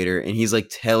mime waiter, and he's like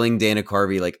telling Dana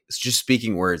Carvey, like just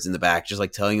speaking words in the back, just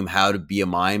like telling him how to be a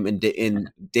mime. And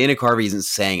Dana Carvey isn't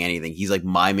saying anything; he's like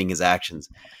miming his actions.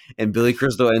 And Billy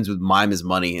Crystal ends with "mime is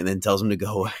money," and then tells him to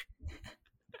go away.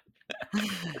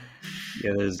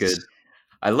 yeah, that is good.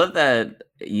 I love that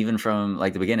even from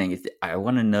like the beginning. I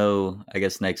want to know. I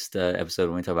guess next episode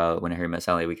when we talk about When Harry Met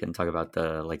Sally, we can talk about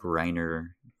the like Reiner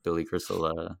Billy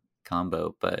Crystal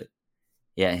combo. But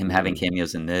yeah, him having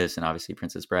cameos in this, and obviously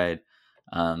Princess Bride.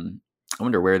 I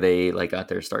wonder where they like got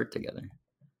their start together.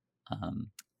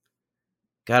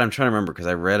 God, I'm trying to remember because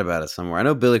I read about it somewhere. I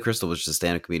know Billy Crystal was just a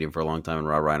stand-up comedian for a long time, and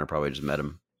Rob Reiner probably just met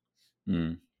him.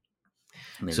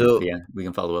 Maybe. So Yeah, we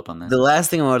can follow up on that. the last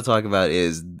thing I want to talk about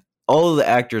is all of the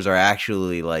actors are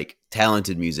actually like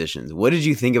talented musicians. What did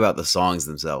you think about the songs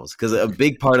themselves? Because a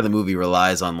big part of the movie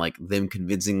relies on like them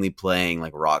convincingly playing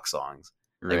like rock songs,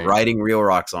 like writing real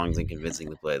rock songs and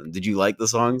convincingly play them. Did you like the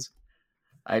songs?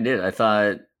 I did. I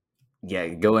thought, yeah,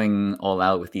 going all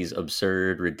out with these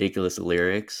absurd, ridiculous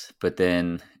lyrics, but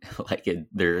then like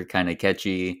they're kind of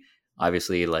catchy.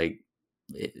 Obviously, like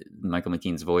Michael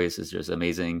McKean's voice is just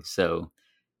amazing. So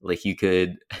like you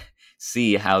could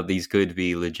see how these could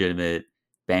be legitimate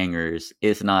bangers,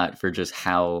 if not for just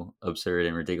how absurd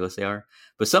and ridiculous they are.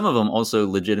 But some of them also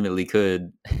legitimately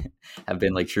could have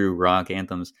been like true rock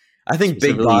anthems, I think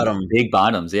Big specifically Bottom. Big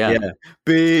Bottoms. Yeah, Yeah.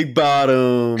 Big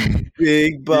Bottom. Big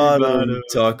Big Bottom. Bottom.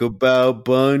 Talk about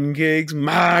bun cakes.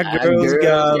 My Ah, girl's girls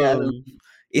got got 'em. them.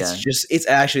 It's Yeah, just, it's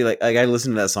actually like I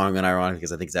listen to that song unironically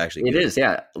because I think it's actually it good. is.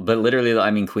 Yeah, but literally,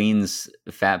 I mean, Queen's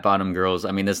Fat Bottom Girls.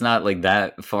 I mean, it's not like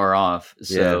that far off.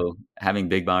 Yeah. So having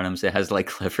big bottoms, it has like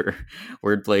clever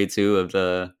wordplay too of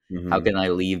the how Hmm. can I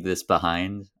leave this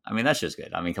behind? I mean, that's just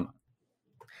good. I mean, come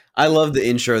I love the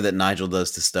intro that Nigel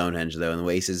does to Stonehenge, though, and the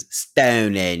way he says,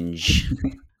 Stonehenge.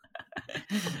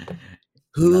 on.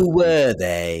 Who Nothing. were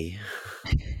they?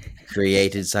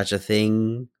 Created such a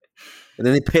thing? And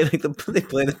then they play they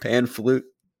play the pan flute.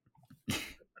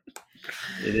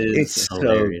 It is It's so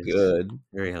hilarious. good.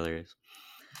 Very hilarious.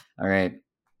 All right.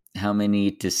 How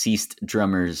many deceased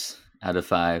drummers out of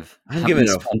 5? I'm How many giving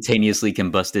it spontaneously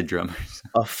combusted drummers?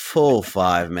 a full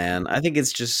 5, man. I think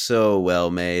it's just so well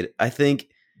made. I think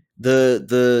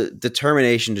the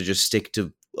determination to just stick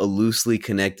to a loosely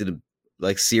connected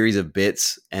like series of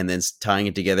bits and then tying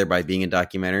it together by being a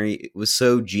documentary, it was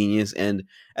so genius, and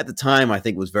at the time I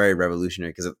think was very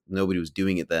revolutionary because nobody was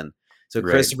doing it then. So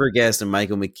Right. Christopher Guest and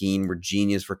Michael McKean were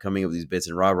genius for coming up with these bits,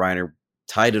 and Rob Reiner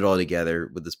tied it all together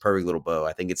with this perfect little bow.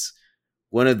 I think it's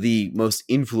one of the most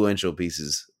influential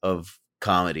pieces of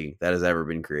comedy that has ever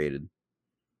been created.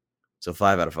 So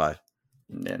 5 out of 5.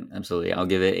 Yeah, absolutely. I'll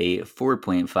give it a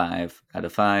 4.5 out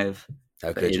of 5. How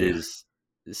But could it you? is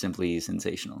simply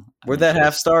sensational. I mean, Where'd it's that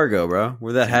half just star go, bro? it's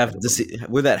incredible.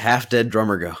 Where'd that half dead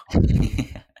drummer go?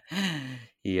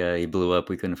 He blew up.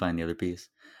 We couldn't find the other piece.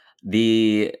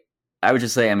 The I would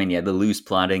just say, I mean, yeah, the loose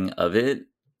plotting of it.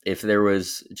 If there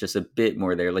was just a bit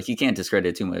more there, like you can't discredit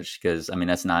it too much because I mean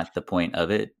that's not the point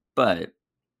of it. But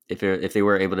if they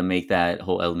were able to make that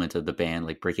whole element of the band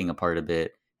like breaking apart a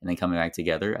bit and then coming back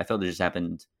together, I felt it just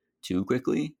happened too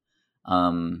quickly.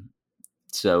 Um,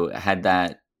 so had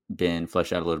that been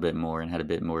fleshed out a little bit more and had a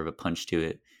bit more of a punch to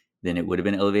it, then it would have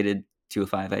been elevated to a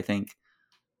 5, I think.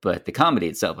 But the comedy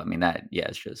itself, I mean, that yeah,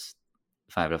 it's just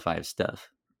 5 out of 5 stuff.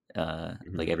 Like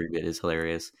Mhm. every bit is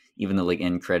hilarious. Even the like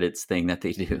end credits thing that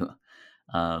they do,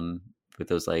 um, with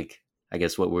those like I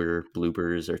guess what were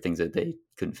bloopers or things that they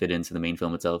couldn't fit into the main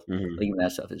film itself. Mhm. Like even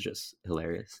that stuff is just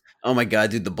hilarious. Oh my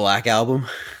god, dude, the Black Album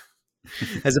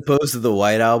as opposed to the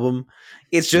White Album, Mhm.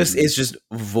 it's just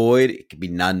void. It could be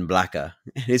non blacker.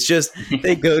 It's just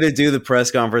they go to do the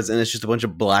press conference and it's just a bunch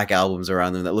of black albums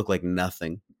around them that look like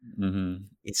nothing. Hmm.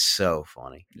 It's so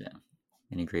funny. Yeah,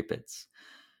 many great bits.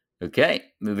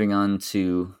 Okay, moving on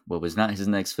to what was not his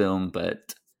next film,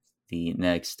 but the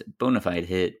next bona fide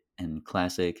hit and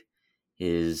classic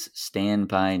is Stand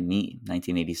By Me,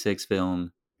 1986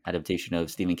 film, adaptation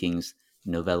of Stephen King's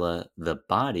novella The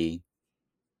Body,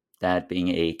 that being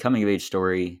a coming of age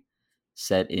story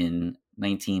set in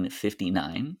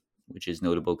 1959, which is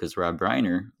notable because Rob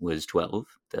Reiner was 12,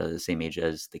 the same age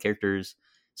as the characters.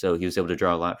 So he was able to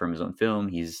draw a lot from his own film.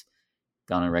 He's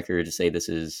gone on record to say this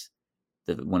is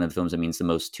one of the films that means the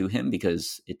most to him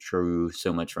because it drew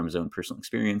so much from his own personal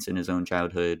experience in his own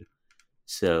childhood.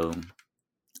 So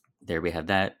there we have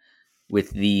that.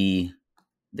 With the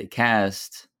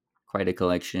cast, quite a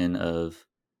collection of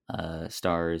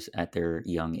stars at their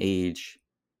young age.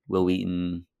 Will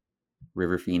Wheaton,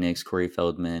 River Phoenix, Corey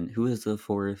Feldman. Who is the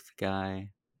fourth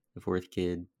guy? The fourth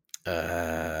kid?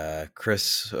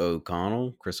 Chris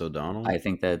O'Connell? Chris O'Donnell? I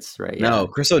think that's right. Yeah. No,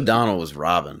 Chris O'Donnell was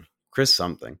Robin. Chris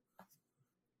something.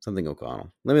 Something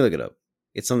O'Connell. Let me look it up.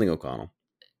 It's something O'Connell.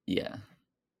 Yeah.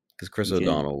 Because Chris You can.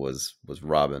 O'Donnell was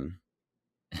Robin.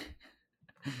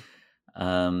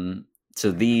 Um,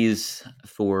 so these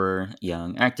 4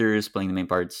 young actors playing the main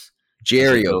parts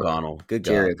essentially Jerry go. O'Connell. Good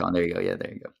Jerry God. O'Connell. There you go. Yeah,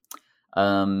 there you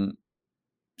go.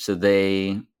 So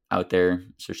they out there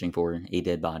searching for a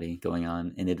dead body, going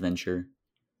on an adventure,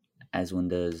 as one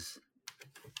does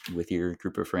with your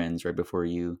group of friends right before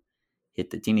you hit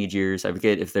the teenage years. I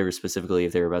forget if they were specifically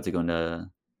if they were about to go into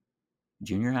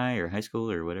junior high or high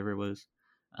school or whatever it was.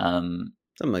 Um,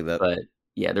 Something like that. but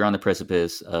yeah, they're on the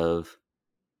precipice of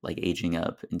like aging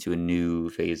up into a new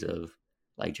phase of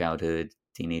like childhood,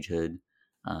 teenagehood.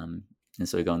 And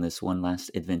so we go on this one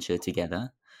last adventure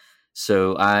together.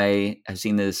 So I have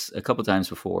seen this a couple times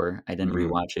before. I didn't Mhm.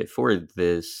 rewatch it for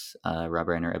this Rob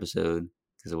Reiner episode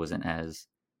because it wasn't as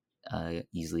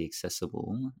easily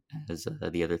accessible as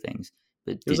the other things.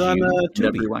 But It was did on you end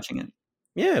up Tubi. rewatching it?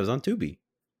 Yeah, it was on Tubi.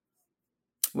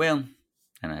 Well,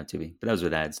 I don't have to be, but that was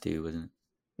with ads too, wasn't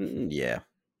Yeah.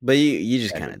 But you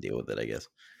just it? kind Okay. of deal with it, I guess.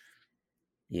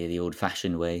 Yeah, the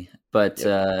old-fashioned way. But, Yep.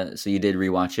 so you did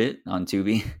rewatch it on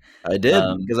Tubi? I did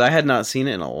Um, because I had not seen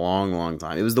it in a long, long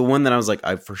time. It was the one that I was like,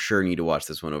 I for sure need to watch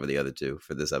this one over the other two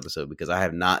for this episode because I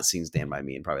have not seen Stand By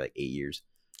Me in probably like 8 years.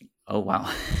 oh, wow.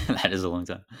 That is a long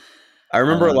time. I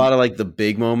remember a Um, lot of like the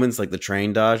big moments, like the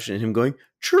train dodge and him going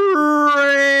train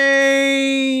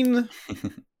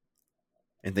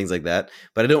and things like that.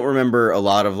 But I don't remember a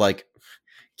lot of like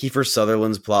Kiefer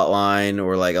Sutherland's plot line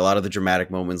or like a lot of the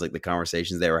dramatic moments, like the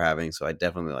conversations they were having. So I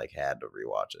definitely like had to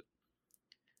rewatch it.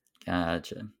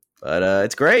 Gotcha. But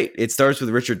it's great. It starts with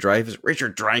Richard Dreyfuss.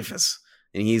 Richard Dreyfuss,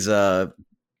 and he's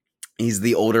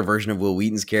the older version of Will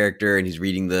Wheaton's character, and he's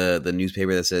reading the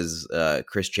newspaper that says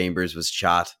Chris Chambers was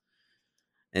shot.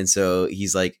 And so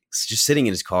he's like just sitting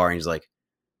in his car, and he's like,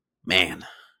 "Man,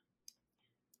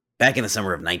 back in the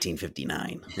summer of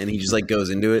 1959," and he just like goes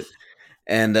into it.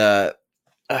 And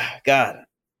God,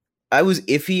 I was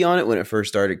iffy on it when it first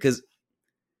started because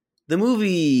the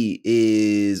movie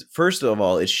is, first of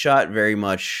all, it's shot very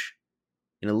much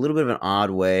in a little bit of an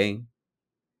odd way.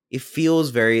 It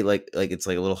feels very like it's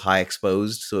like a little high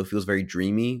exposed, so it feels very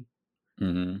dreamy.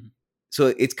 Mhm. So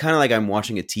it's kind of like I'm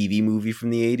watching a TV movie from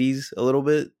the 80s a little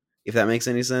bit, if that makes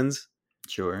any sense.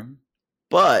 Sure.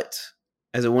 But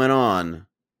as it went on,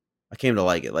 I came to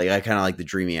like it. Like I kind of like the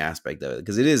dreamy aspect of it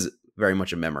because it is very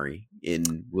much a memory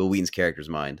in Will Wheaton's character's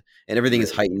mind, and everything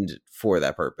is Right. heightened for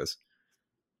that purpose.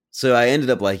 So I ended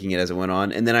up liking it as it went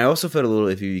on, and then I also felt a little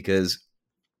iffy because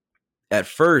at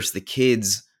first the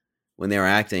kids, when they were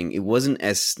acting, it wasn't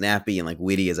as snappy and like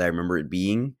witty as I remember it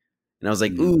being. And I was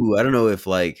like, Mhm. ooh, I don't know if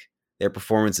like their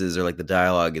performances or like the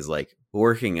dialogue is like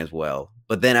working as well.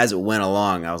 But then as it went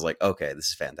along, I was like, okay, this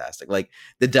is fantastic. Like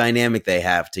the dynamic they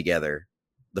have together,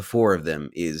 the four of them,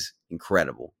 is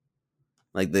incredible.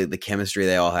 Like the chemistry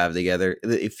they all have together,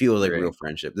 it feels like real Right.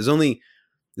 friendship. There's only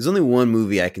one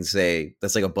movie I can say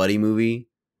that's like a buddy movie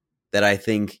that I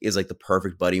think is like the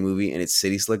perfect buddy movie, and it's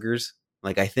City Slickers.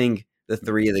 Like I think the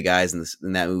three of the guys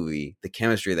in that movie, the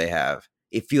chemistry they have,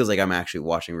 it feels like I'm actually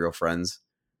watching real friends,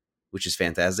 which is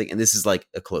fantastic. And this is like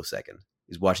a close second,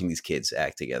 is watching these kids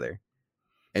act together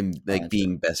and like Gotcha.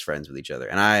 being best friends with each other.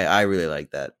 And I really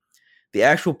like that. The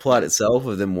actual plot Yeah. itself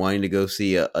of them wanting to go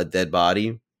see a dead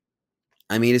body,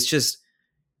 I mean, it's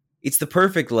the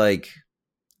perfect like,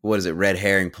 what is it, red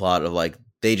herring plot of like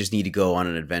they just need to go on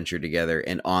an adventure together,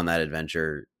 and on that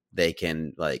adventure they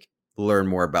can like learn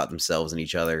more about themselves and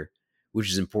each other,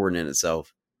 which is important in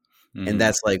itself. And Mhm.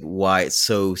 that's like why it's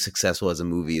so successful as a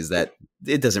movie, is that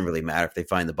it doesn't really matter if they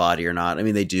find the body or not. I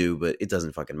mean, they do, but it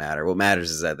doesn't fucking matter. What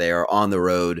matters is that they are on the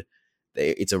road.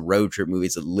 It's a road trip movie.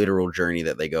 It's a literal journey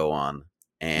that they go on,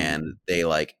 and Mhm. they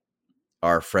like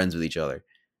are friends with each other.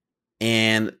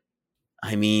 And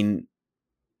I mean,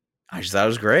 I just thought it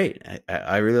was great.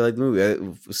 I really like the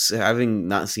movie. Having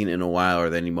not seen it in a while, are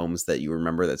there any moments that you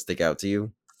remember that stick out to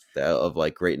you of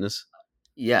like greatness?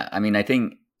 Yeah, I mean, I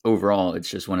think overall it's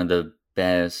just one of the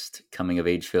best coming of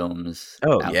age films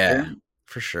Oh out yeah, there.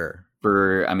 for sure.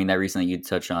 For I mean, that recently you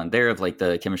touched on there of like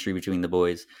the chemistry between the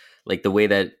boys, like the way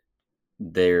that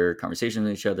their conversations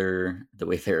with each other, the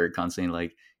way they're constantly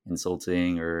like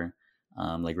insulting or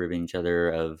like ribbing each other,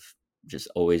 of just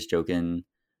always joking.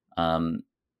 Um,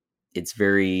 it's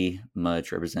very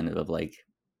much representative of like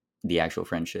the actual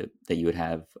friendship that you would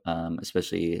have,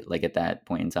 especially like at that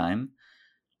point in time.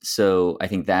 So I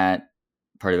think that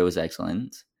part of it was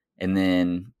excellent. And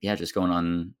then yeah, just going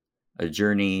on a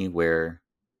journey where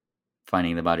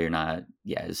finding the body or not,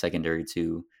 yeah, is secondary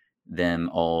to them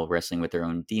all wrestling with their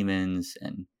own demons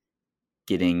and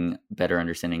getting better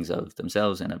understandings of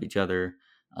themselves and of each other,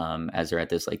 as they're at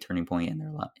this like turning point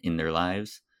in in their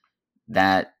lives.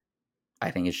 That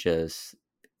I think is just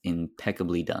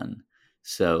impeccably done.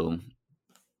 So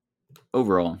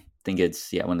overall, I think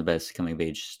it's yeah one of the best coming of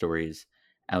age stories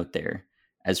out there.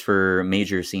 As for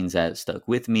major scenes that stuck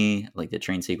with me, like the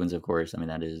train sequence, of course, I mean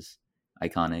that is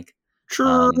iconic.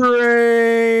 Um,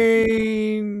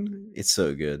 Train. It's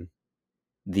so good.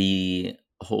 the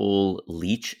whole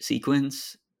leech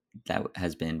sequence that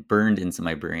has been burned into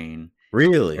my brain,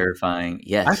 Really, terrifying.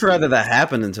 I Yes, forgot dude, that that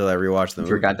happened until I rewatched the you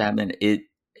forgot movie. that man.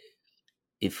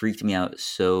 It freaked me out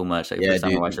so much. Like the Yeah, first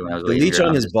time I dude, watched it when I was the way leech younger,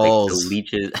 on I'm his just like the balls.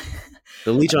 leeches.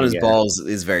 The leech I on mean, his yeah, balls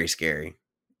is very scary.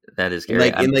 that is And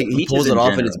scary. and like he Leeches pulls it in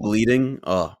off and it's general, bleeding.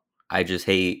 Oh, I just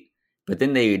hate. But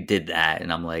then they did that,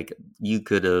 and I'm like, we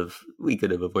could have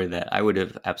avoided that. I would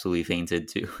have absolutely fainted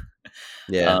too.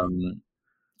 yeah, um,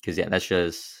 because yeah, that's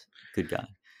just good God.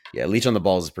 yeah. Leech on the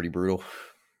balls is pretty brutal.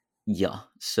 Yeah.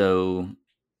 So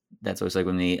that's always like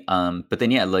with me. But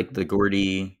then yeah, like the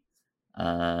Gordy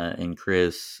and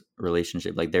Chris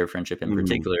relationship, like their friendship in Mhm.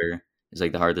 particular, is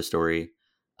like the heart of the story.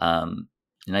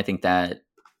 And I think that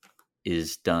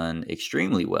is done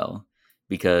extremely well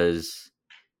because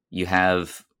you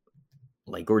have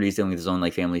like Gordy's dealing with his own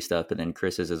like family stuff, but then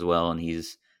Chris is as well, and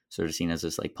he's sort of seen as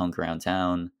this like punk around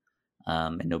town,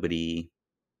 and nobody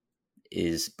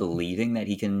is believing that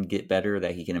he can get better,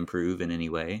 that he can improve in any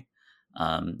way.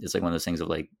 It's like one of those things of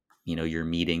like, you're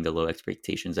meeting the low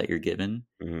expectations that you're given.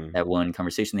 Hmm. That one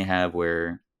conversation they have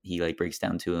where he like breaks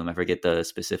down to him, I forget the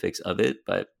specifics of it,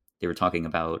 but they were talking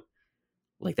about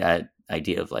like that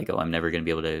idea of like, oh, I'm never going to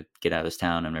be able to get out of this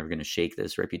town. I'm never going to shake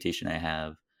this reputation I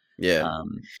have. Yeah,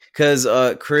 Um, because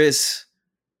Chris,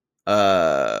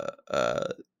 uh,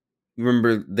 uh,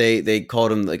 remember they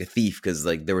called him like a thief because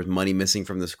like there was money missing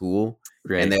from the school,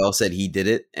 and right. they all said he did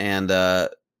it, and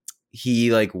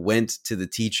he like went to the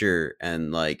teacher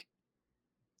and like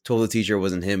told the teacher it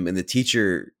wasn't him, and the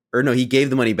teacher, or no, he gave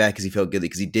the money back because he felt guilty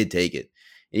because he did take it,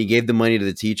 and he gave the money to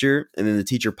the teacher, and then the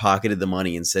teacher pocketed the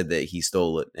money and said that he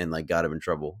stole it and like got him in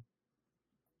trouble,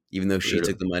 even though she Brutal.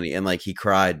 took the money, and like he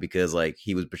cried because like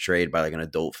he was betrayed by like an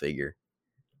adult figure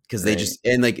because they Right. just,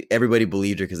 and like everybody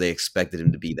believed her because they expected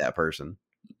him to be that person.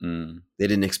 Mm, They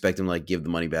didn't expect him to like give the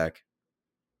money back.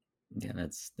 yeah,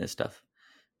 that's tough.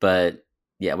 But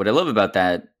yeah, what I love about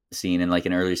that scene and like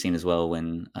an earlier scene as well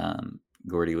when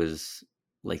Gordy was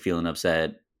like feeling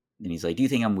upset and he's like, "Do you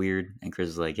think I'm weird?" And Chris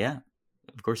is like, "Yeah,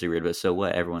 of course you're weird, but so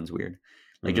what? Everyone's weird."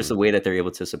 Like just Hmm. the way that they're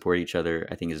able to support each other,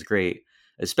 I think is great,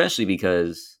 especially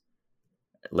because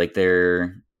like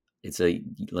it's a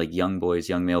like young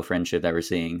male friendship that we're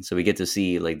seeing, so we get to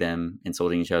see like them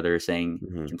insulting each other, saying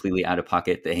Hmm. completely out of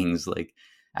pocket things, like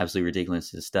absolutely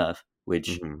ridiculous stuff,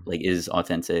 which Hmm. like is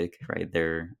authentic, right?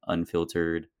 They're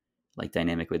unfiltered, like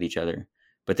dynamic with each other.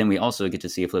 But then we also get to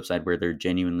see a flip side where they're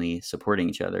genuinely supporting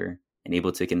each other and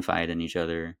able to confide in each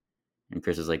other, and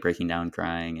Chris is like breaking down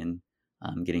crying and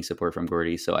getting support from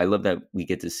Gordy. So I love that we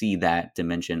get to see that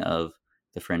dimension of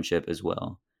the friendship as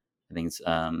well. I think it's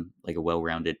like a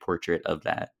well-rounded portrait of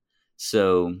that.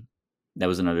 So that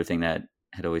was another thing that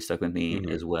had always stuck with me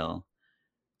Hmm. as well.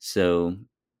 So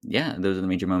yeah, those are the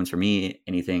major moments for me.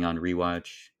 Anything on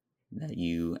rewatch that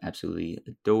you absolutely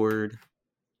adored?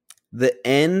 The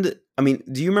end. I mean,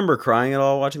 do you remember crying at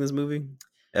all watching this movie?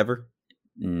 Ever?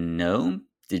 No.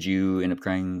 Did you end up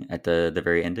crying at the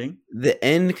very ending? The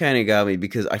end kind of got me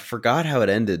because I forgot how it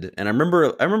ended, and I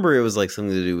remember it was like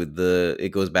something to do with it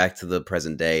goes back to the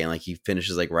present day, and like he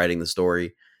finishes like writing the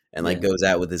story and like Yeah. goes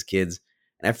out with his kids,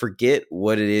 and I forget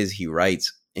what it is he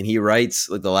writes, and he writes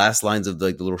like the last lines of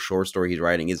like the little short story he's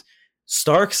writing is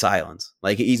stark silence,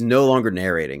 like he's no longer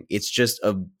narrating, it's just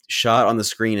a shot on the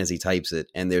screen as he types it,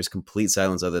 and there's complete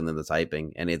silence other than the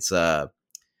typing, and it's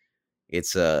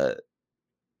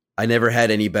I never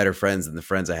had any better friends than the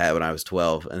friends I had when I was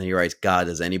 12. And then he writes, God,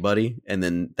 does anybody? And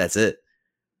then that's it.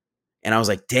 And I was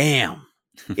like, damn.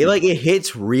 It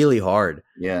hits really hard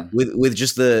Yeah. with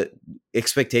just the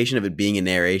expectation of it being a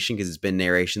narration because it's been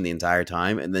narration the entire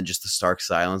time, and then just the stark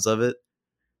silence of it.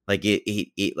 Like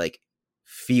it like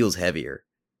feels heavier.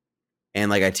 And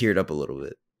like I teared up a little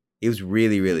bit. It was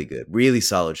really, really good. Really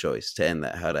solid choice to end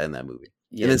that, how to end that movie.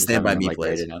 And Yeah, then just Stand having By them Me like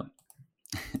write plays. it out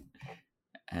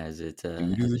as it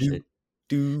Do as do it do should.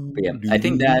 But yeah, do I do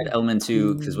think do that element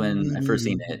too, because when I first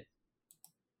seen do. it,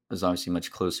 was obviously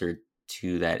much closer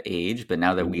to that age. But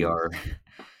now that we Mhm. are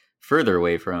further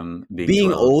away from being Being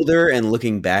 12, older and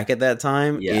looking back at that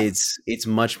time, yeah, it's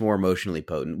much more emotionally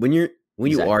potent. When you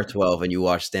are exactly, 12 and you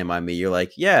watch Stand By Me, you're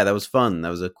like, yeah, that was fun. That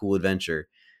was a cool adventure.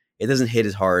 It doesn't hit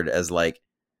as hard as like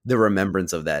the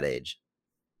remembrance of that age.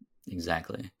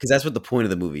 exactly, Because that's what the point of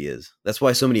the movie is. That's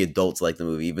why so many adults like the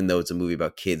movie, even though it's a movie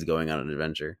about kids going on an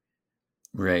adventure.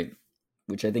 right.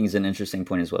 Which I think is an interesting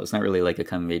point as well. It's not really like a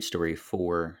coming of age story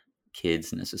for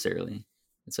kids necessarily.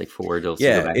 It's like for adults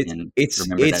to go Yeah, back it's and it's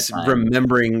remember that it's time.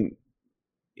 remembering.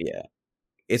 Yeah,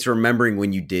 it's remembering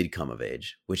when you did come of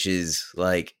age, which is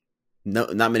like no,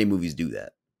 not many movies do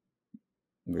that.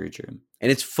 Very true.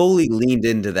 And it's fully leaned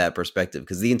into that perspective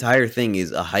because the entire thing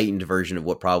is a heightened version of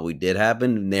what probably did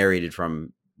happen, narrated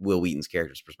from Will Wheaton's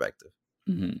character's perspective.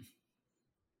 Hmm.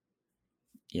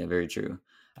 Yeah, very true.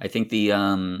 I think the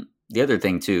other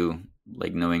thing too,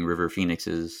 like knowing River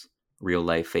Phoenix's real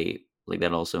life fate, like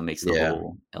that also makes the Yeah,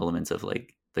 whole elements of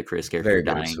like the Chris character very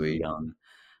dying bittersweet. young.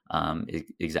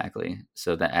 Exactly.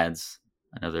 So that adds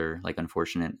another like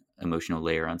unfortunate emotional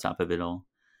layer on top of it all.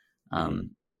 Hmm.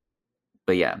 Um,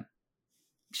 but yeah,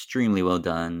 extremely well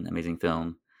done, amazing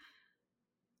film.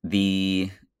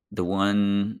 The the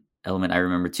one element I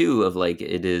remember too of like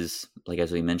it is like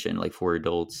as we mentioned like for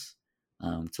adults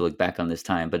to look back on this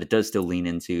time, but it does still lean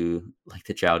into like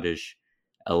the childish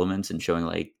elements and showing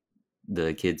like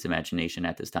the kids' imagination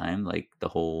at this time. Like the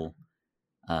whole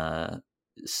uh,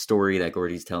 story that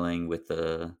Gordy's telling with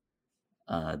the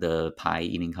pie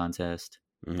eating contest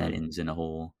that Hmm. ends in a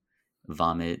whole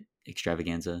vomit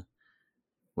extravaganza.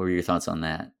 What were your thoughts on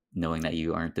that? Knowing that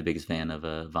you aren't the biggest fan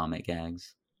of vomit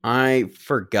gags. I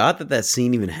forgot that that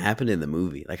scene even happened in the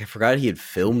movie. Like I forgot he had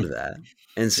filmed that.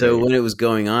 And so Right. when it was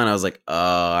going on, I was like,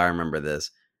 "Oh, I remember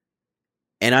this."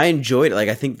 And I enjoyed it. Like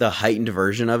I think the heightened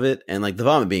version of it, and like the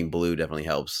vomit being blue definitely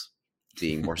helps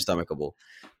being more stomachable.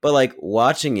 But like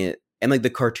watching it and like the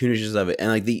cartoonishness of it, and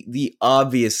like the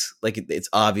obvious, like it's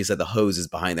obvious that the hose is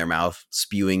behind their mouth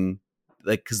spewing,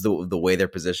 like because the way they're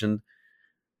positioned.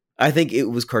 I think it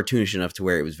was cartoonish enough to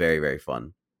where it was very very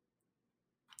fun,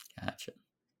 Gotcha.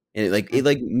 and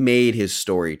it made his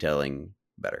storytelling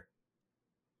better.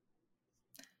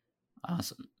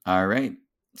 Awesome. All right.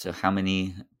 So, how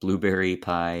many blueberry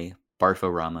pie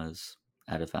barforamas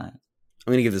out of 5?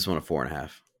 I'm gonna give this one a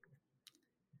 4.5.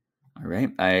 All right.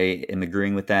 I am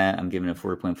agreeing with that. I'm giving it a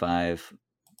 4.5,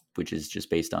 which is just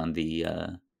based on the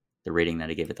rating that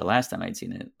I gave it the last time I'd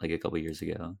seen it, like a couple years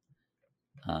ago.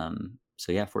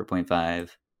 So yeah,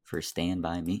 4.5 for Stand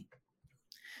By Me.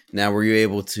 Now, were you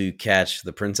able to catch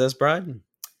The Princess Bride?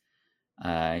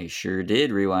 I sure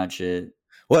did rewatch it.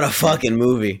 What a fucking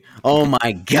movie! Oh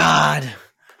my god!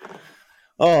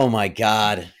 Oh my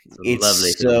god! It's a lovely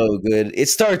It's film. so good. It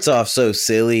starts off so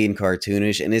silly and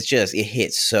cartoonish, and it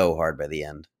hits so hard by the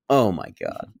end. Oh my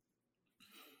god!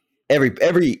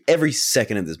 Every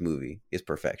second of this movie is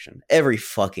perfection. Every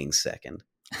fucking second.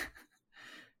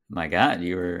 My God,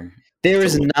 you were There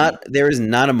is totally.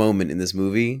 not a moment in this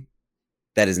movie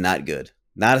that is not good.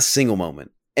 Not a single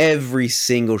moment. Every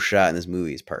single shot in this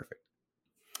movie is perfect.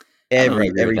 I don't agree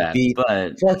with Every that, beat.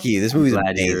 but Fuck you. This I'm movie's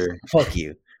glad amazing. Fuck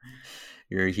you.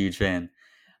 you're a huge fan.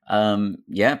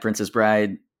 Yeah, Princess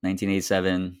Bride,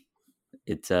 1987.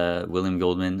 It's William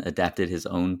Goldman adapted his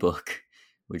own book,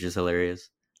 which is hilarious.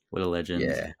 What a legend.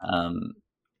 Yeah.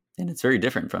 And it's very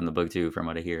different from the book too, from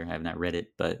what I hear. I have not read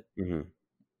it, but Hmm.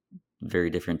 very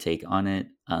different take on it.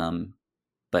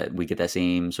 But we get that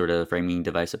same sort of framing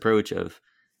device approach of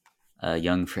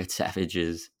young Fred Savage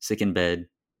is sick in bed.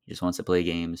 He just wants to play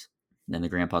games. And then the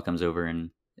grandpa comes over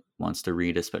and wants to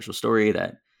read a special story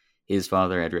that his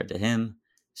father had read to him.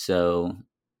 So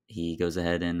he goes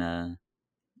ahead and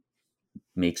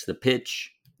makes the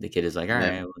pitch. The kid is like, all Yeah.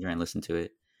 right, we'll try and listen to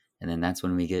it. And then that's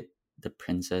when we get The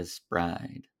Princess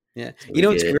Bride. Yeah. So You we know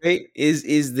what's get, great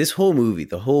is this whole movie,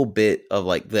 the whole bit of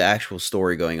like the actual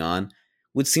story going on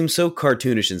would seem so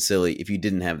cartoonish and silly if you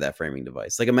didn't have that framing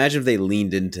device. Like imagine if they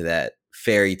leaned into that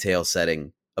fairy tale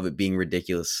setting of it being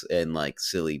ridiculous and like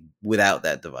silly without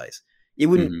that device.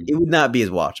 mhm, It would not be as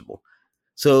watchable.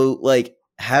 So like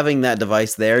having that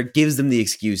device there gives them the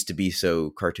excuse to be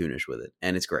so cartoonish with it,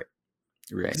 and it's great.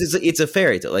 right. Because it's a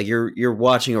fairy tale. Like you're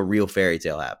watching a real fairy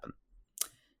tale happen.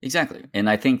 Exactly. And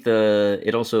I think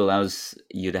it also allows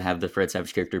you to have the Fred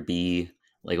Savage character be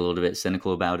like a little bit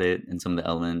cynical about it, and some of the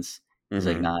elements he's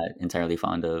like Hmm. not entirely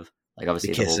fond of. Like The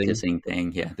obviously the whole kissing. kissing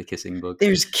thing, yeah, the kissing book.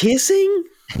 There's kissing?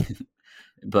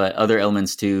 But other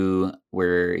elements too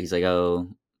where he's like,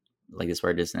 oh, like this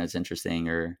part isn't as interesting,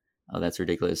 or oh, that's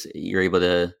ridiculous. You're able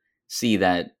to see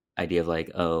that idea of like,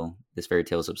 oh, this fairy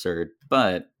tale is absurd.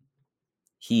 But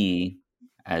he,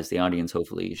 as the audience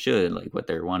hopefully should, like what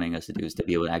they're wanting us to do is to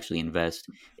be able to actually invest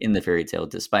in the fairy tale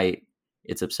despite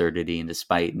its absurdity, and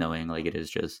despite knowing like it is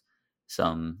just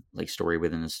some like story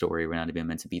within a story. We're not even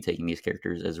meant to be taking these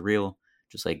characters as real,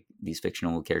 just like these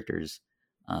fictional characters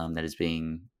that is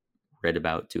being read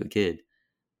about to a kid.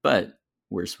 But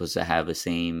we're supposed to have the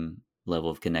same level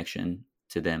of connection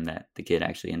to them that the kid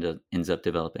actually ends up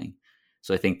developing.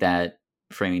 So I think that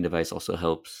framing device also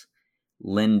helps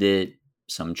lend it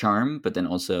some charm, but then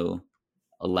also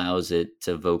allows it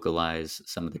to vocalize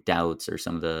some of the doubts or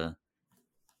some of the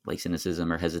like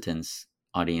cynicism or hesitance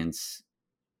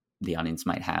the audience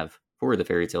might have for the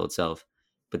fairy tale itself.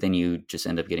 But then you just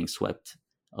end up getting swept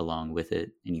along with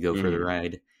it, and you go for the Mhm.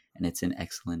 ride, and it's an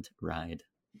excellent ride.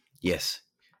 Yes.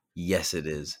 Yes, it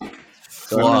is.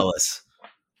 So I don't know. Flawless.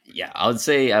 Yeah, I would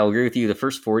say I'll agree with you. The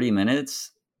first 40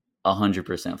 minutes,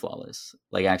 100% flawless.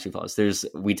 Like actually flawless.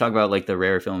 We talk about like the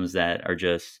rare films that are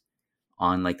just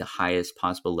on like the highest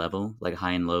possible level, like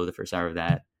high and low. The first hour of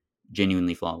that,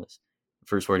 genuinely flawless. The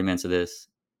first 40 minutes of this,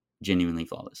 genuinely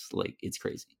flawless. Like it's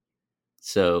crazy.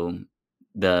 So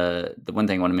the one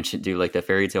thing I want to mention too, like the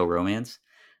fairy tale romance,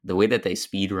 the way that they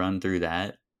speed run through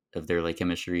that of their like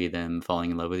chemistry, them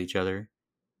falling in love with each other,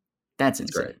 that's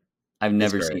It's insane. great. I've It's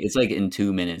never great. seen it's like in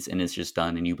 2 minutes and it's just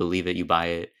done, and you believe it, you buy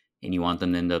it, and you want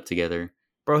them to end up together.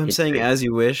 Bro, him It's saying crazy. as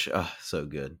you wish. Oh, so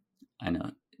good. I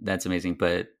know. That's amazing.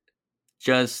 But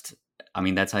just, I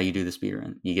mean, that's how you do the speed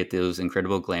run. You get those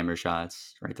incredible glamour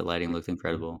shots, right? The lighting looks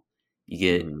incredible. You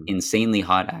get Mhm. insanely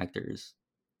hot actors,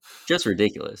 just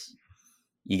ridiculous.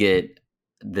 You get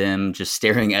them just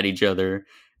staring at each other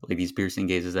like these piercing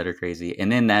gazes that are crazy.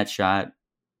 And then that shot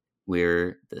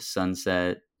where the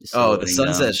sunset is Oh, the silhouetting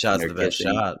sunset them and shot's they're the best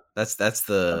kissing. shot. That's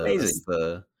Amazing.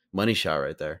 the money shot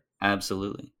right there.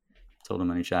 Absolutely. Total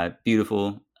money shot.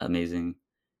 Beautiful. Amazing.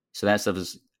 So that stuff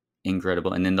is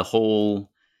incredible. And then the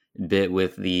whole bit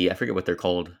with I forget what they're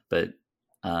called, but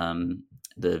um,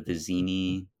 the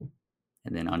Vizzini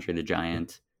and then Andre the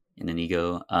Giant and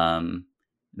Inigo,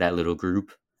 that little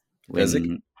group Fezzik,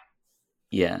 when,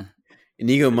 yeah,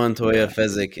 Inigo yeah, Montoya,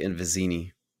 Fezzik, and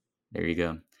Vizzini. there you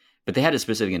go. But they had a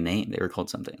specific name. They were called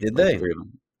something, Did like the they? three of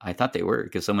them. I thought they were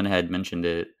because someone had mentioned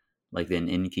it, like an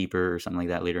innkeeper or something like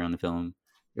that later on in the film.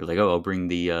 They were like, "Oh, I'll bring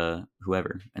the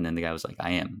whoever," and then the guy was like,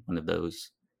 "I am one of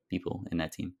those people in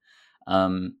that team."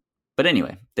 Um, but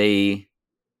anyway,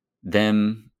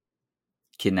 them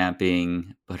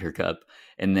kidnapping Buttercup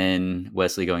and then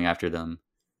Wesley going after them.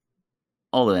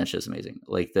 All of that's just amazing.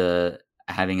 Like the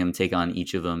having him take on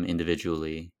each of them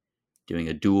individually, doing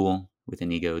a duel with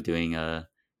Inigo, doing a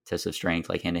test of strength,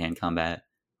 like hand to hand combat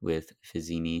with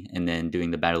Fizzini, and then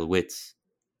doing the battle of wits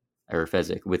or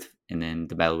Fezzik with, and then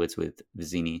the battle of wits with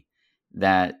Vizzini.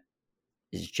 That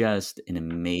is just an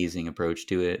amazing approach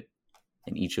to it,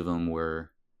 and each of them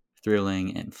were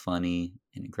thrilling and funny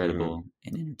and Hmm. incredible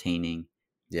and entertaining.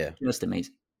 Yeah, Just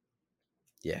amazing.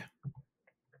 yeah,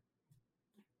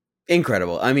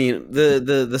 incredible. I mean,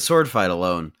 the sword fight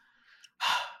alone,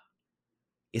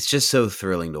 it's just so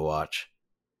thrilling to watch.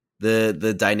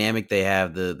 The dynamic they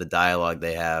have, the dialogue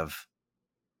they have,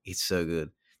 it's so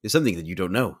good. There's something that you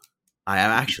don't know. I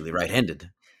am actually right-handed.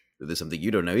 There's something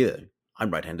you don't know either.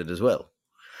 I'm right-handed as well.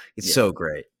 It's Yeah, so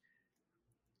great.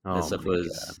 that Oh stuff my god.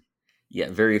 was, yeah,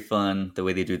 very fun. The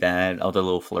way they do that, all the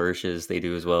little flourishes they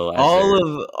do as well as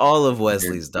All of they're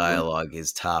Wesley's dueling. dialogue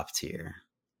is top tier.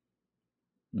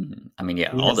 Mhm. I mean,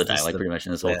 yeah, He all the has just dialogue the pretty much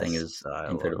in this whole thing best is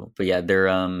dialogue. incredible. But yeah, they're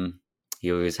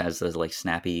he always has those like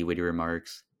snappy, witty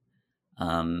remarks.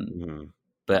 Um, Mhm.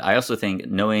 but I also think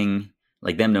knowing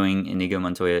like them knowing Inigo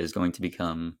Montoya is going to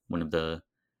become one of the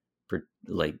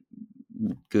like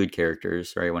good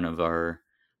characters, right? One of our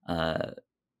uh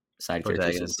side characters,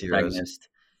 so the Protagonist heroes. protagonist.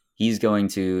 He's going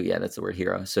to, yeah, that's the word,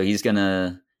 hero. So he's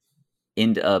gonna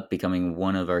end up becoming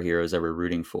one of our heroes that we're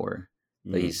rooting for.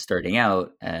 But Mhm. he's starting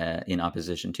out in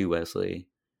opposition to Wesley.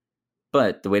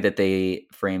 But the way that they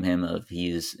frame him of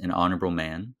he's an honorable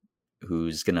man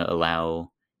who's going to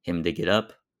allow him to get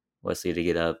up, Wesley to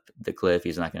get up the cliff.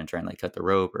 He's not going to try and like cut the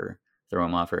rope or throw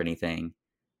him off or anything.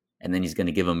 And then he's going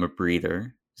to give him a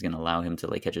breather. He's going to allow him to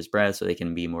like catch his breath so they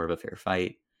can be more of a fair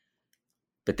fight.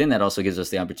 But then that also gives us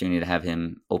the opportunity to have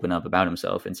him open up about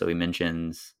himself. And so he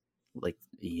mentions, like,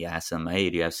 he asks him, "Hey,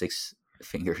 do you have six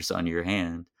fingers on your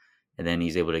hand?" And then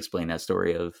he's able to explain that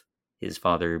story of his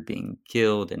father being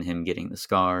killed and him getting the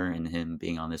scar and him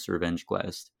being on this revenge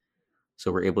quest.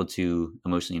 So we're able to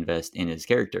emotionally invest in his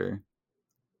character.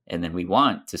 And then we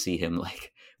want to see him,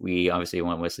 like, we obviously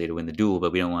want Wesley to win the duel,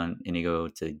 but we don't want Inigo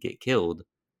to get killed.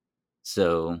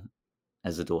 So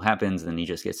as the duel happens, then he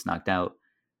just gets knocked out.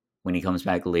 When he comes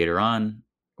back later on,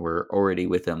 we're already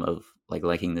with him of like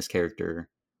liking this character,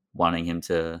 wanting him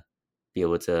to be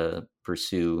able to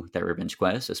pursue that revenge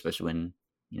quest, especially when,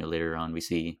 later on we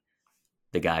see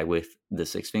the guy with the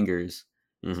six fingers.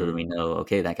 So then Mhm. we know,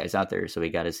 okay, that guy's out there. So we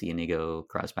got to see Inigo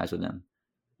cross paths with him.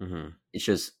 Mhm. It's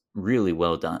just really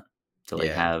well done to like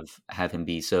Yeah. have him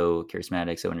be so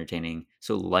charismatic, so entertaining,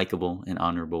 so likable and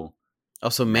honorable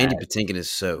Also, Mandy that Patinkin is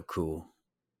so cool.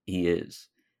 he is.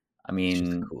 I She's the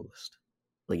mean, coolest.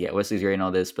 like, yeah, Wesley's great and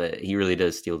all this, but he really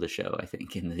does steal the show, I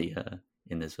think, in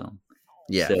this film.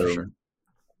 Yeah, for So sure.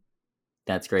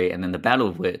 that's great. And then the Battle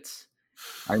of Wits.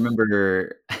 I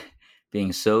remember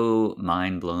being so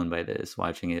mind blown by this,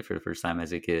 watching it for the first time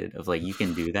as a kid, of like, you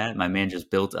can do that. My man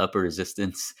just built up a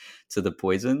resistance to the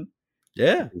poison.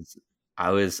 Yeah. Because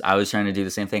I was trying to do the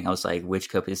same thing. I was like, which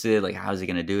cup is it? Like, how is he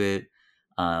gonna do it?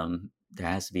 There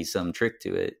has to be some trick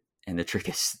to it. And the trick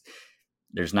is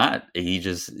there's not. He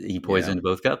Yeah. poisoned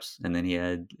both cups and then he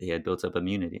had built up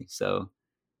immunity. So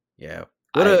Yeah.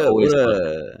 What I a always what loved.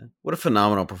 a what a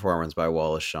phenomenal performance by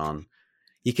Wallace Shawn.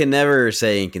 You can never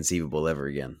say inconceivable ever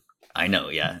again. I know,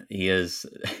 yeah. He is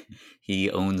he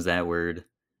owns that word.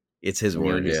 It's his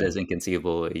Anyone word, who yeah. says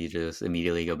inconceivable, you just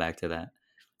immediately go back to that.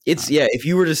 It's Um, yeah, if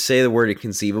you were to say the word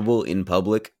inconceivable in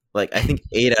public, like I think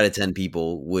 8 out of 10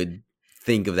 people would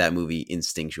think of that movie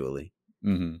instinctually.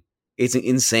 mhm. It's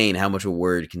insane how much a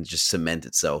word can just cement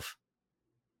itself.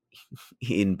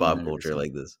 in pop culture 100%.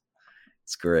 like this.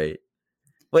 It's great.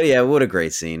 But yeah, what a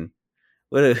great scene.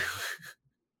 What a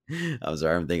I'm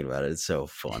sorry, I'm thinking about it. It's so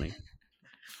funny.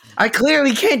 I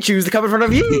clearly can't choose to come in front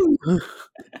of you.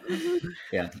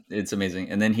 Yeah, it's amazing.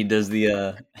 And then he does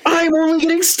the I'm only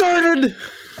getting started.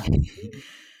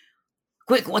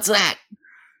 quick, what's that?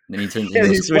 And then he turns and And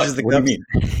he he goes, switches what? the What do you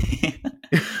cups.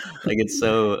 mean? Like, it's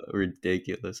so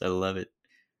ridiculous. I love it.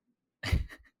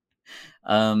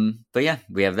 But yeah,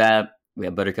 we have that. We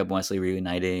have Buttercup and Wesley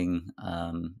reuniting,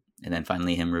 and then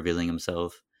finally him revealing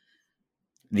himself.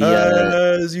 The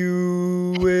As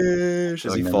you wish.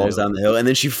 As he going down the falls hill. down the hill. And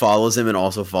then she follows him and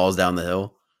also falls down the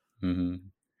hill. Mm-hmm.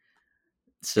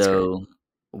 It's great. So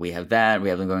we have that. We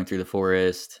have them going through the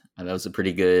forest. And that was a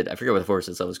pretty good. I forget what the forest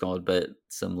itself was called, but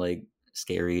some like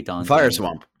scary, Fire daunting.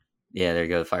 swamp. Yeah, there you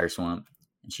go, fire swamp.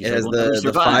 And she's It like, has "We'll never the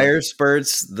survive." fire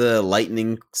spurts, the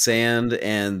lightning sand,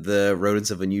 and the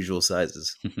rodents of unusual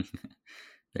sizes.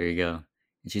 There you go.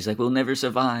 And she's like, "We'll never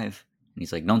survive." And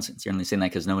he's like, "Nonsense! You're only saying that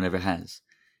because no one ever has."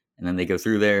 And then they go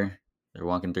through there. They're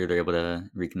walking through. They're able to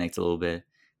reconnect a little bit.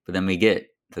 But then we get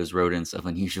those rodents of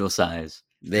unusual size.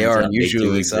 They Turns are out they do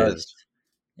unusually sized.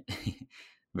 exist.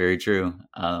 Very true.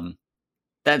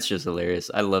 That's just hilarious.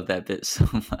 I love that bit so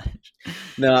much.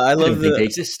 No, I I love don't think they the.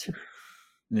 exist.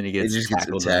 And then he It gets just gets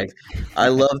tackled by. attacked. I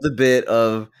love the bit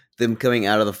of them coming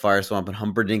out of the fire swamp and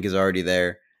Humperdinck is already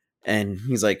there, and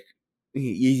he's like,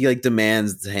 he like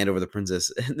demands to hand over the princess,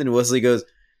 and then Wesley goes,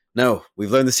 "No, we've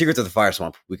learned the secrets of the fire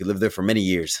swamp. We could live there for many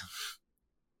years."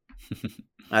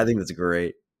 I think that's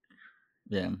great.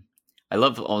 Yeah, I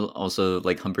love also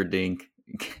like Humperdinck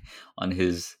on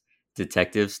his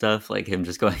detective stuff, like him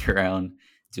just going around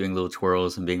doing little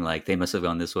twirls and being like, "They must have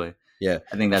gone this way." Yeah,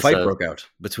 I think a that's fight broke out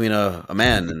between a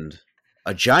man and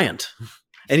a giant,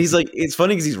 and he's like, it's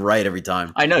funny because he's right every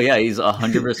time. I know. Yeah, he's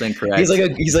 100% correct.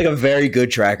 He's like a very good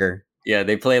tracker. Yeah,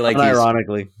 they play like he's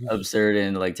Ironically, absurd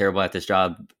and like terrible at this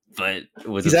job, but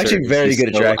was he's actually very good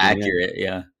at so tracking. accurate.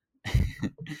 Yeah.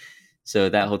 So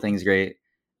that whole thing's great.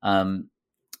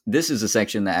 This is a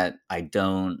section that I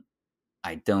don't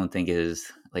think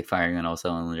is like firing on all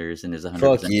cylinders and is 100%.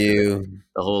 Fuck you.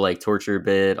 The whole like torture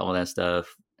bit, all that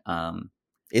stuff.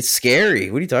 It's scary.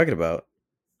 What are you talking about?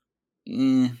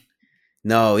 Eh,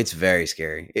 No, it's very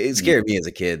scary. It scared me as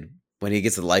a kid when he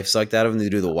gets the life sucked out of him to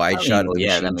do the wide shot of the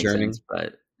yeah, that machine makes turning. sense.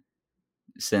 But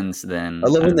since then, I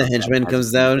love when don't the know if that henchman has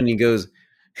comes been- down and he goes,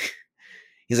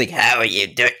 he's like, "How are you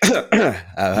doing?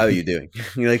 How are you doing?"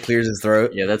 He like clears his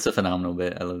throat. Yeah, that's a phenomenal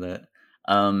bit. I love that.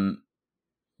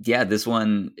 Yeah, this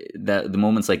one, the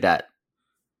moments like that,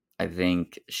 I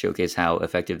think showcase how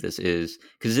effective this is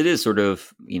because it is sort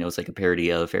of, it's like a parody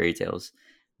of fairy tales,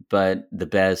 but the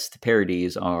best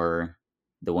parodies are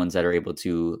the ones that are able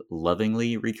to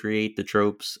lovingly recreate the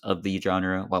tropes of the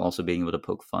genre while also being able to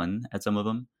poke fun at some of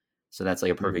them. So that's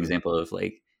like a perfect example of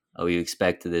like, oh, you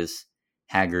expect this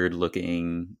haggard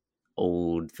looking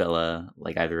old fella,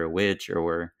 like either a witch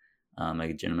or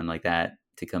like a gentleman like that,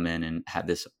 to come in and have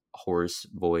this hoarse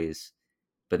voice,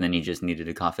 but then he just needed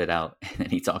to cough it out and then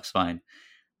he talks fine.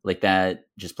 Like that,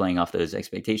 just playing off those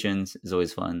expectations is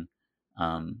always fun.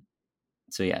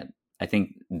 So yeah, I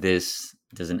think this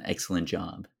does an excellent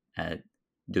job at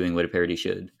doing what a parody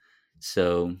should.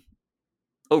 So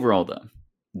overall, though,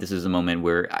 this is a moment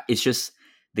where it's just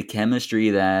the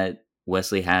chemistry that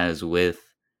Wesley has with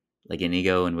like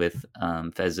Inigo and with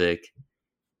Fezzik.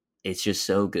 It's just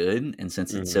so good, and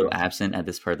since it's so absent at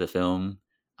this part of the film,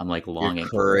 I'm like longing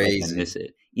for it. Like, I miss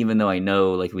it, even though I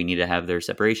know like we need to have their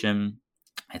separation.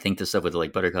 I think the stuff with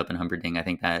like Buttercup and Humperdinck, I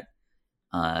think that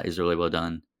is really well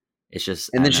done. It's just,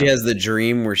 and then she has the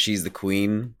dream where she's the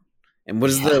queen. And what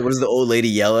does the old lady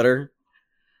yell at her?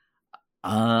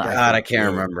 God, I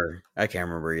can't remember. I can't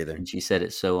remember either. And she said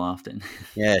it so often.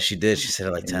 Yeah, she did. She said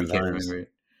it like 10 times.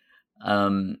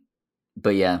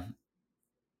 But yeah.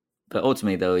 But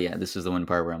ultimately, though, yeah, this is the one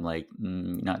part where I'm like,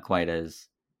 not quite as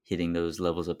hitting those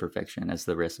levels of perfection as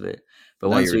the rest of it. But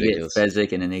once we get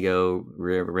Fezzik and Inigo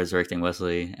resurrecting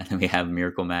Wesley, and then we have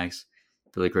Miracle Max,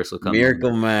 Billy Crystal coming.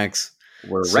 Miracle Max.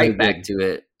 We're so right back to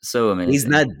it. So amazing. He's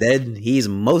not dead. He's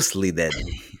mostly dead.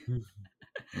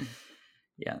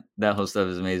 Yeah, that whole stuff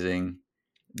is amazing.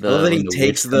 Then he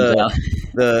takes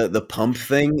the pump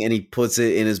thing and he puts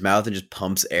it in his mouth and just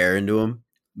pumps air into him.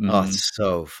 Oh, it's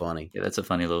so funny. Yeah, that's a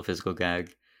funny little physical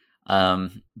gag. But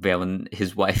yeah, when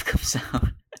his wife comes out,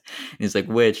 he's like,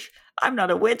 "Witch? I'm not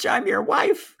a witch. I'm your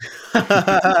wife."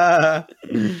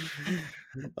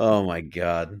 Oh my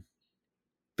god,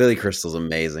 Billy Crystal's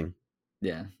amazing.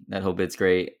 Yeah, that whole bit's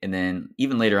great. And then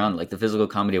even later on, like the physical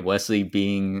comedy of Wesley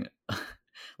being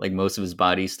like most of his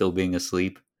body still being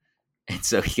asleep, and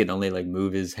so he can only like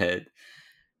move his head.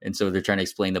 And so they're trying to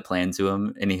explain the plan to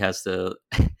him, and he has to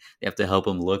they have to help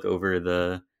him look over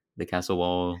the castle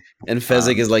wall. And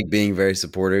Fezzik is like being very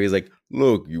supportive. He's like,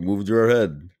 "Look, you moved your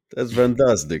head. That's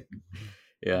fantastic."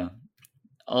 Yeah,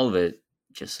 all of it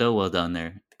just so well done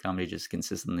there. The comedy just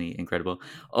consistently incredible.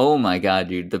 Oh my god,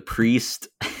 dude, the priest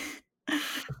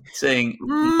saying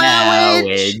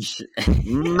Marriage, marriage.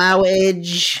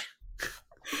 marriage.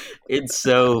 It's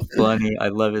so funny. I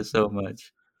love it so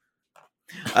much.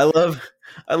 I love,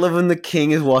 I love when the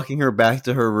king is walking her back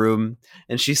to her room,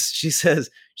 and she says,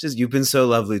 "You've been so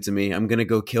lovely to me. I'm gonna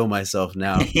go kill myself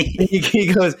now." And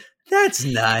he goes, "That's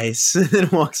nice," and then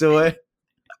walks away.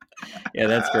 Yeah,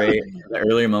 that's great. The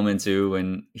earlier moment too,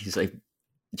 when he's like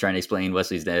trying to explain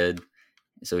Wesley's dead,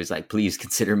 so he's like, "Please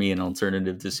consider me an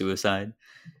alternative to suicide."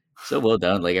 So well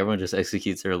done. Like everyone just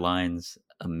executes their lines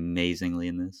amazingly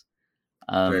in this.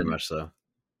 Very Um, much so.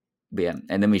 but yeah,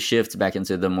 and then we shift back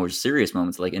into the more serious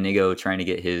moments, like Inigo trying to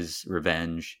get his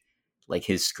revenge, like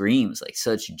his screams, like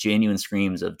such genuine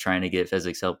screams of trying to get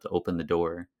Fezzik's help to open the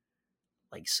door,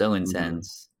 like so Mhm.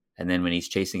 intense. And then when he's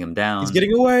chasing him He's down,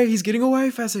 getting away. He's getting away,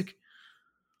 Fezzik.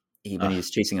 when he's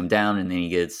chasing him down, and then he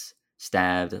gets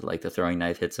stabbed, like the throwing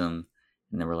knife hits him,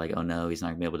 and then we're like, oh no, he's not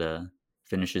gonna be able to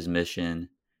finish his mission.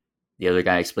 The other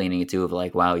guy explaining it too, of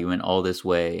like, wow, you went all this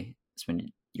way, spent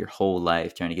your whole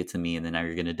life trying to get to me, and then now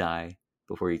you're gonna die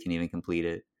before you can even complete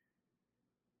it.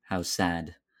 How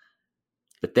sad.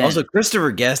 But Also, then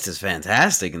Christopher Guest is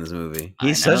fantastic in this movie. I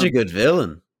He's such know a good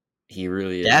villain. he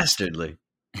really is. Dastardly.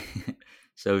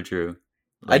 So true.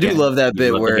 I Like do yeah, love that you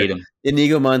bit love to where hate him.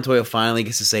 Inigo Montoya finally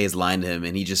gets to say his line to him,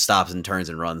 and he just stops and turns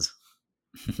and runs.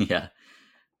 Yeah,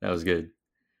 that was good.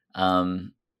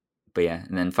 Um, but yeah,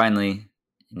 and then finally,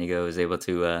 Inigo is able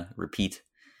to repeat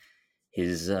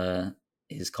his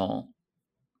call.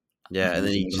 Yeah, His and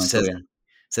then mission he to just says Montoya.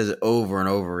 says it over and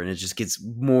over, and it just gets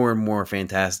more and more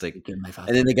fantastic. You killed my And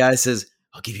then father. the guy says,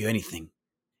 "I'll give you anything,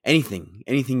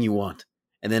 anything you want."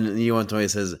 And then Inigo Montoya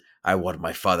says, "I want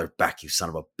my father back, you son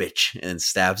of a bitch," and then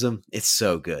stabs him. It's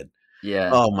so good.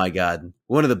 Yeah. Oh my god,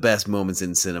 one of the best moments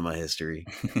in cinema history.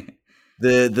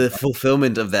 The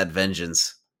fulfillment of that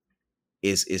vengeance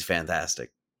is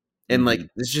fantastic, and like Hmm.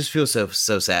 this just feels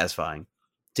so satisfying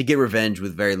to get revenge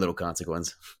with very little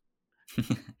consequence.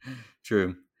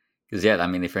 True. Because yeah, I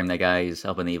mean, they frame that guy. He's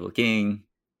helping the evil king.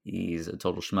 He's a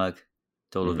total schmuck,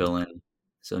 total Mhm. villain.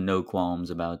 So no qualms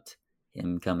about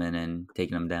him coming and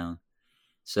taking him down.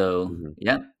 So Mhm.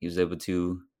 yeah, he was able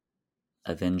to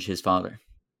avenge his father.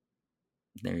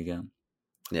 There you go.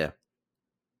 Yeah,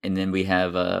 And then we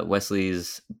have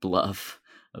Wesley's bluff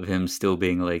of him still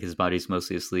being like his body's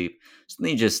mostly asleep. So then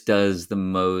he just does the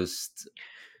most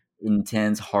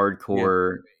intense, yeah.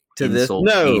 hardcore To this, insult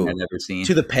pain I've no, ever seen.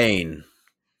 to the pain.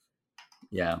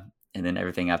 Yeah, and then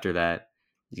everything after that,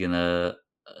 he's gonna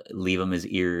leave him his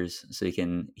ears so he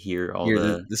can hear all Hear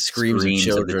the the screams of screams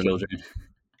of the children. children.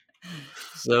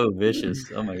 So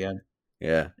vicious. Oh my god!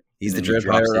 Yeah, he's And the then he Dread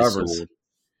drops Pirate his Roberts. sword.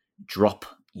 Drop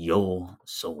your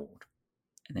sword,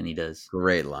 and then he does.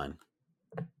 Great line.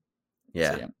 So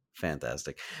Yeah, yeah,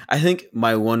 fantastic. I think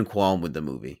my one qualm with the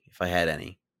movie, if I had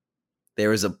any, there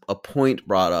was a point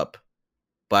brought up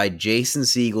by Jason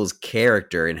Siegel's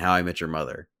character in How I Met Your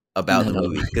Mother about the no.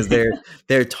 movie because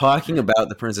they're talking about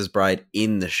the Princess Bride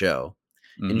in the show,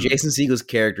 and Hmm. Jason Siegel's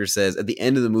character says at the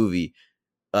end of the movie,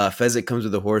 Fezzik comes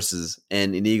with the horses,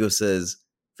 and Inigo says,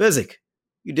 "Fezzik,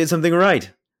 you did something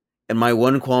right." And my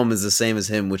one qualm is the same as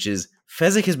him, which is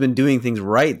Fezzik has been doing things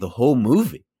right the whole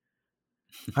movie.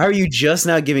 How are you just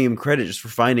now giving him credit just for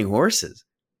finding horses?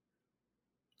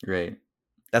 Right.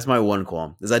 That's my one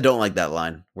qualm. Is I don't like that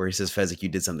line where he says, "Fezzik, you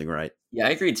did something right." Yeah,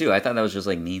 I agree too. I thought that was just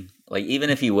like mean. Like even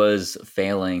if he was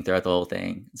failing throughout the whole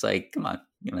thing, it's like, come on,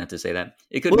 you don't have to say that.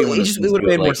 It could be Well, one of those it things would have too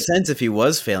of made more like, sense if he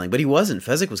was failing, but he wasn't.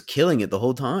 Fezzik was killing it the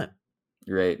whole time.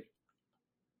 right?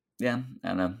 Yeah, I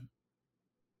don't know.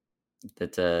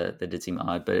 That did seem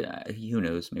odd, but who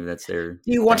knows? Maybe that's their Do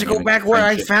you want to go dynamic back where I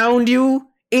friendship. found you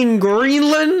in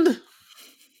Greenland?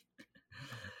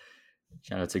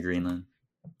 Shout out to Greenland.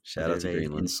 Shout Dare out to they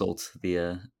Greenland. insult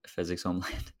the Fezzik's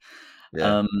homeland?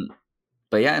 Yeah. Um,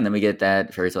 but yeah, and then we get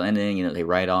that fairy tale ending. You know, they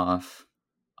ride off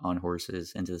on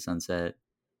horses into the sunset,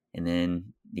 and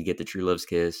then you get the true love's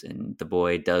kiss, and the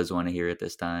boy does want to hear it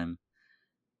this time.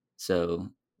 So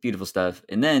beautiful stuff.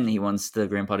 And then he wants the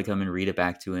grandpa to come and read it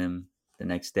back to him the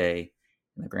next day,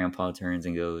 and the grandpa turns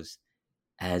and goes,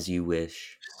 "As you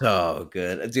wish." So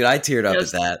good. Dude, I teared up at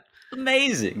Just that.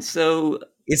 amazing. So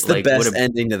It's the like, what best a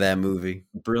ending to that movie.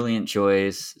 brilliant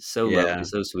choice. So lovely, Yeah.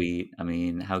 so sweet. I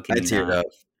mean, how I can you teared not up.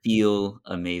 feel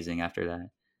amazing after that?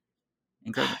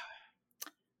 Incredible.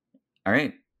 All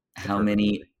right. The How perfect many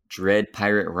movie. Dread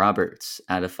Pirate Roberts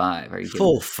out of 5 are you giving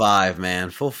Full this? 5, man.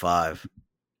 Full 5.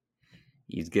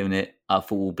 He's giving it a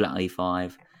full bloody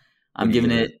 5. What I'm are you giving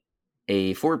giving it? it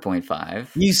a 4.5.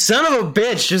 You son of a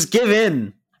bitch! Just give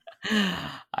in.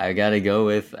 I gotta go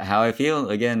with how I feel.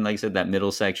 Again, like I said, that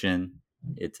middle section,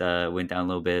 it went down a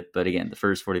little bit. But again, the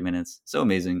first 40 minutes, so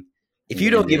amazing. If And you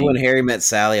the don't give When ending Harry Met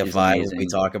Sally a is 5 when we amazing.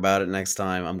 talk about it next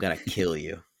time, I'm gonna kill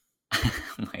you. Oh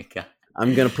my God.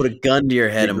 I'm gonna put a gun to your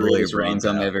head The and blow your greatest brains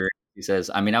rom-com out. ever. He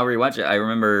says, I mean, I'll rewatch it. I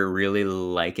remember really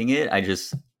liking it. I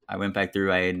went back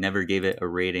through. I never gave it a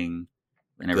rating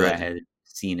whenever I Good. had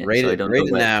seen it. Rate So I it. don't know Rate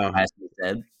it what now. Ashley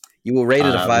said You will rate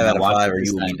it a 5 when I out of watched 5, it or this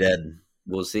you will be time. dead.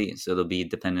 We'll see. So it'll be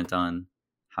dependent on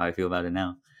how I feel about it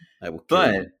now. I will kill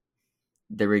But you.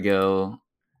 there we go.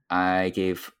 I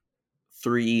gave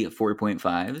 3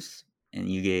 4.5s, and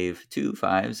you gave 2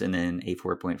 5s, and then a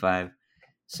 4.5.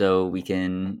 So we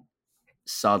can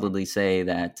solidly say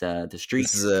that the streak,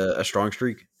 This is a strong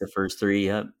streak. the first 3,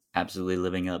 yep, absolutely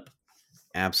living up to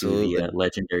the Absolutely.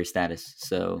 legendary status.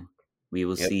 So we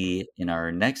will Yep. see in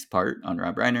our next part on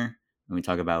Rob Reiner when we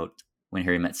talk about When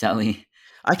Harry Met Sally.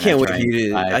 I And I can't wait try for and you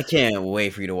to. five. I can't wait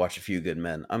for you to watch A Few Good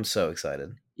Men. I'm so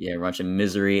excited. Yeah, we're watching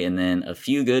Misery and then A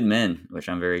Few Good Men, which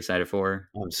I'm very excited for.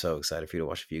 I'm so excited for you to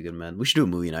watch A Few Good Men. We should do a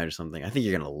movie night or something. I think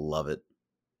you're gonna love it.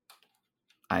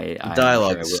 The I'm sure I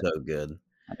dialogue's will. so good.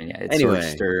 I mean, yeah, it's Anyway,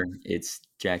 Sorster, it's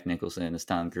Jack Nicholson, it's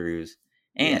Tom Cruise,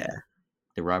 yeah, and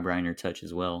the Rob Reiner touch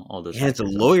as well. All those and it's a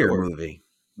factors, I'm lawyer sure. movie.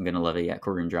 I'm gonna love it. Yeah,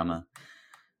 courtroom drama.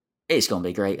 It's gonna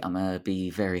be great. I'm gonna be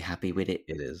very happy with it.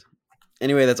 It is.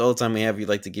 Anyway, that's all the time we have. If you'd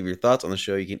like to give your thoughts on the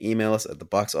show, you can email us at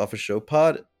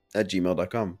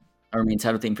theboxofficeshowpod@gmail.com. Our main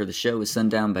title theme for the show is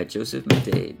Sundown by Joseph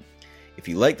McDade. If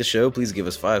you like the show, please give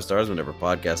us 5 stars whenever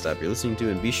podcast app you're listening to,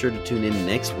 and be sure to tune in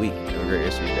next week. Have a great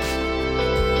rest of your day.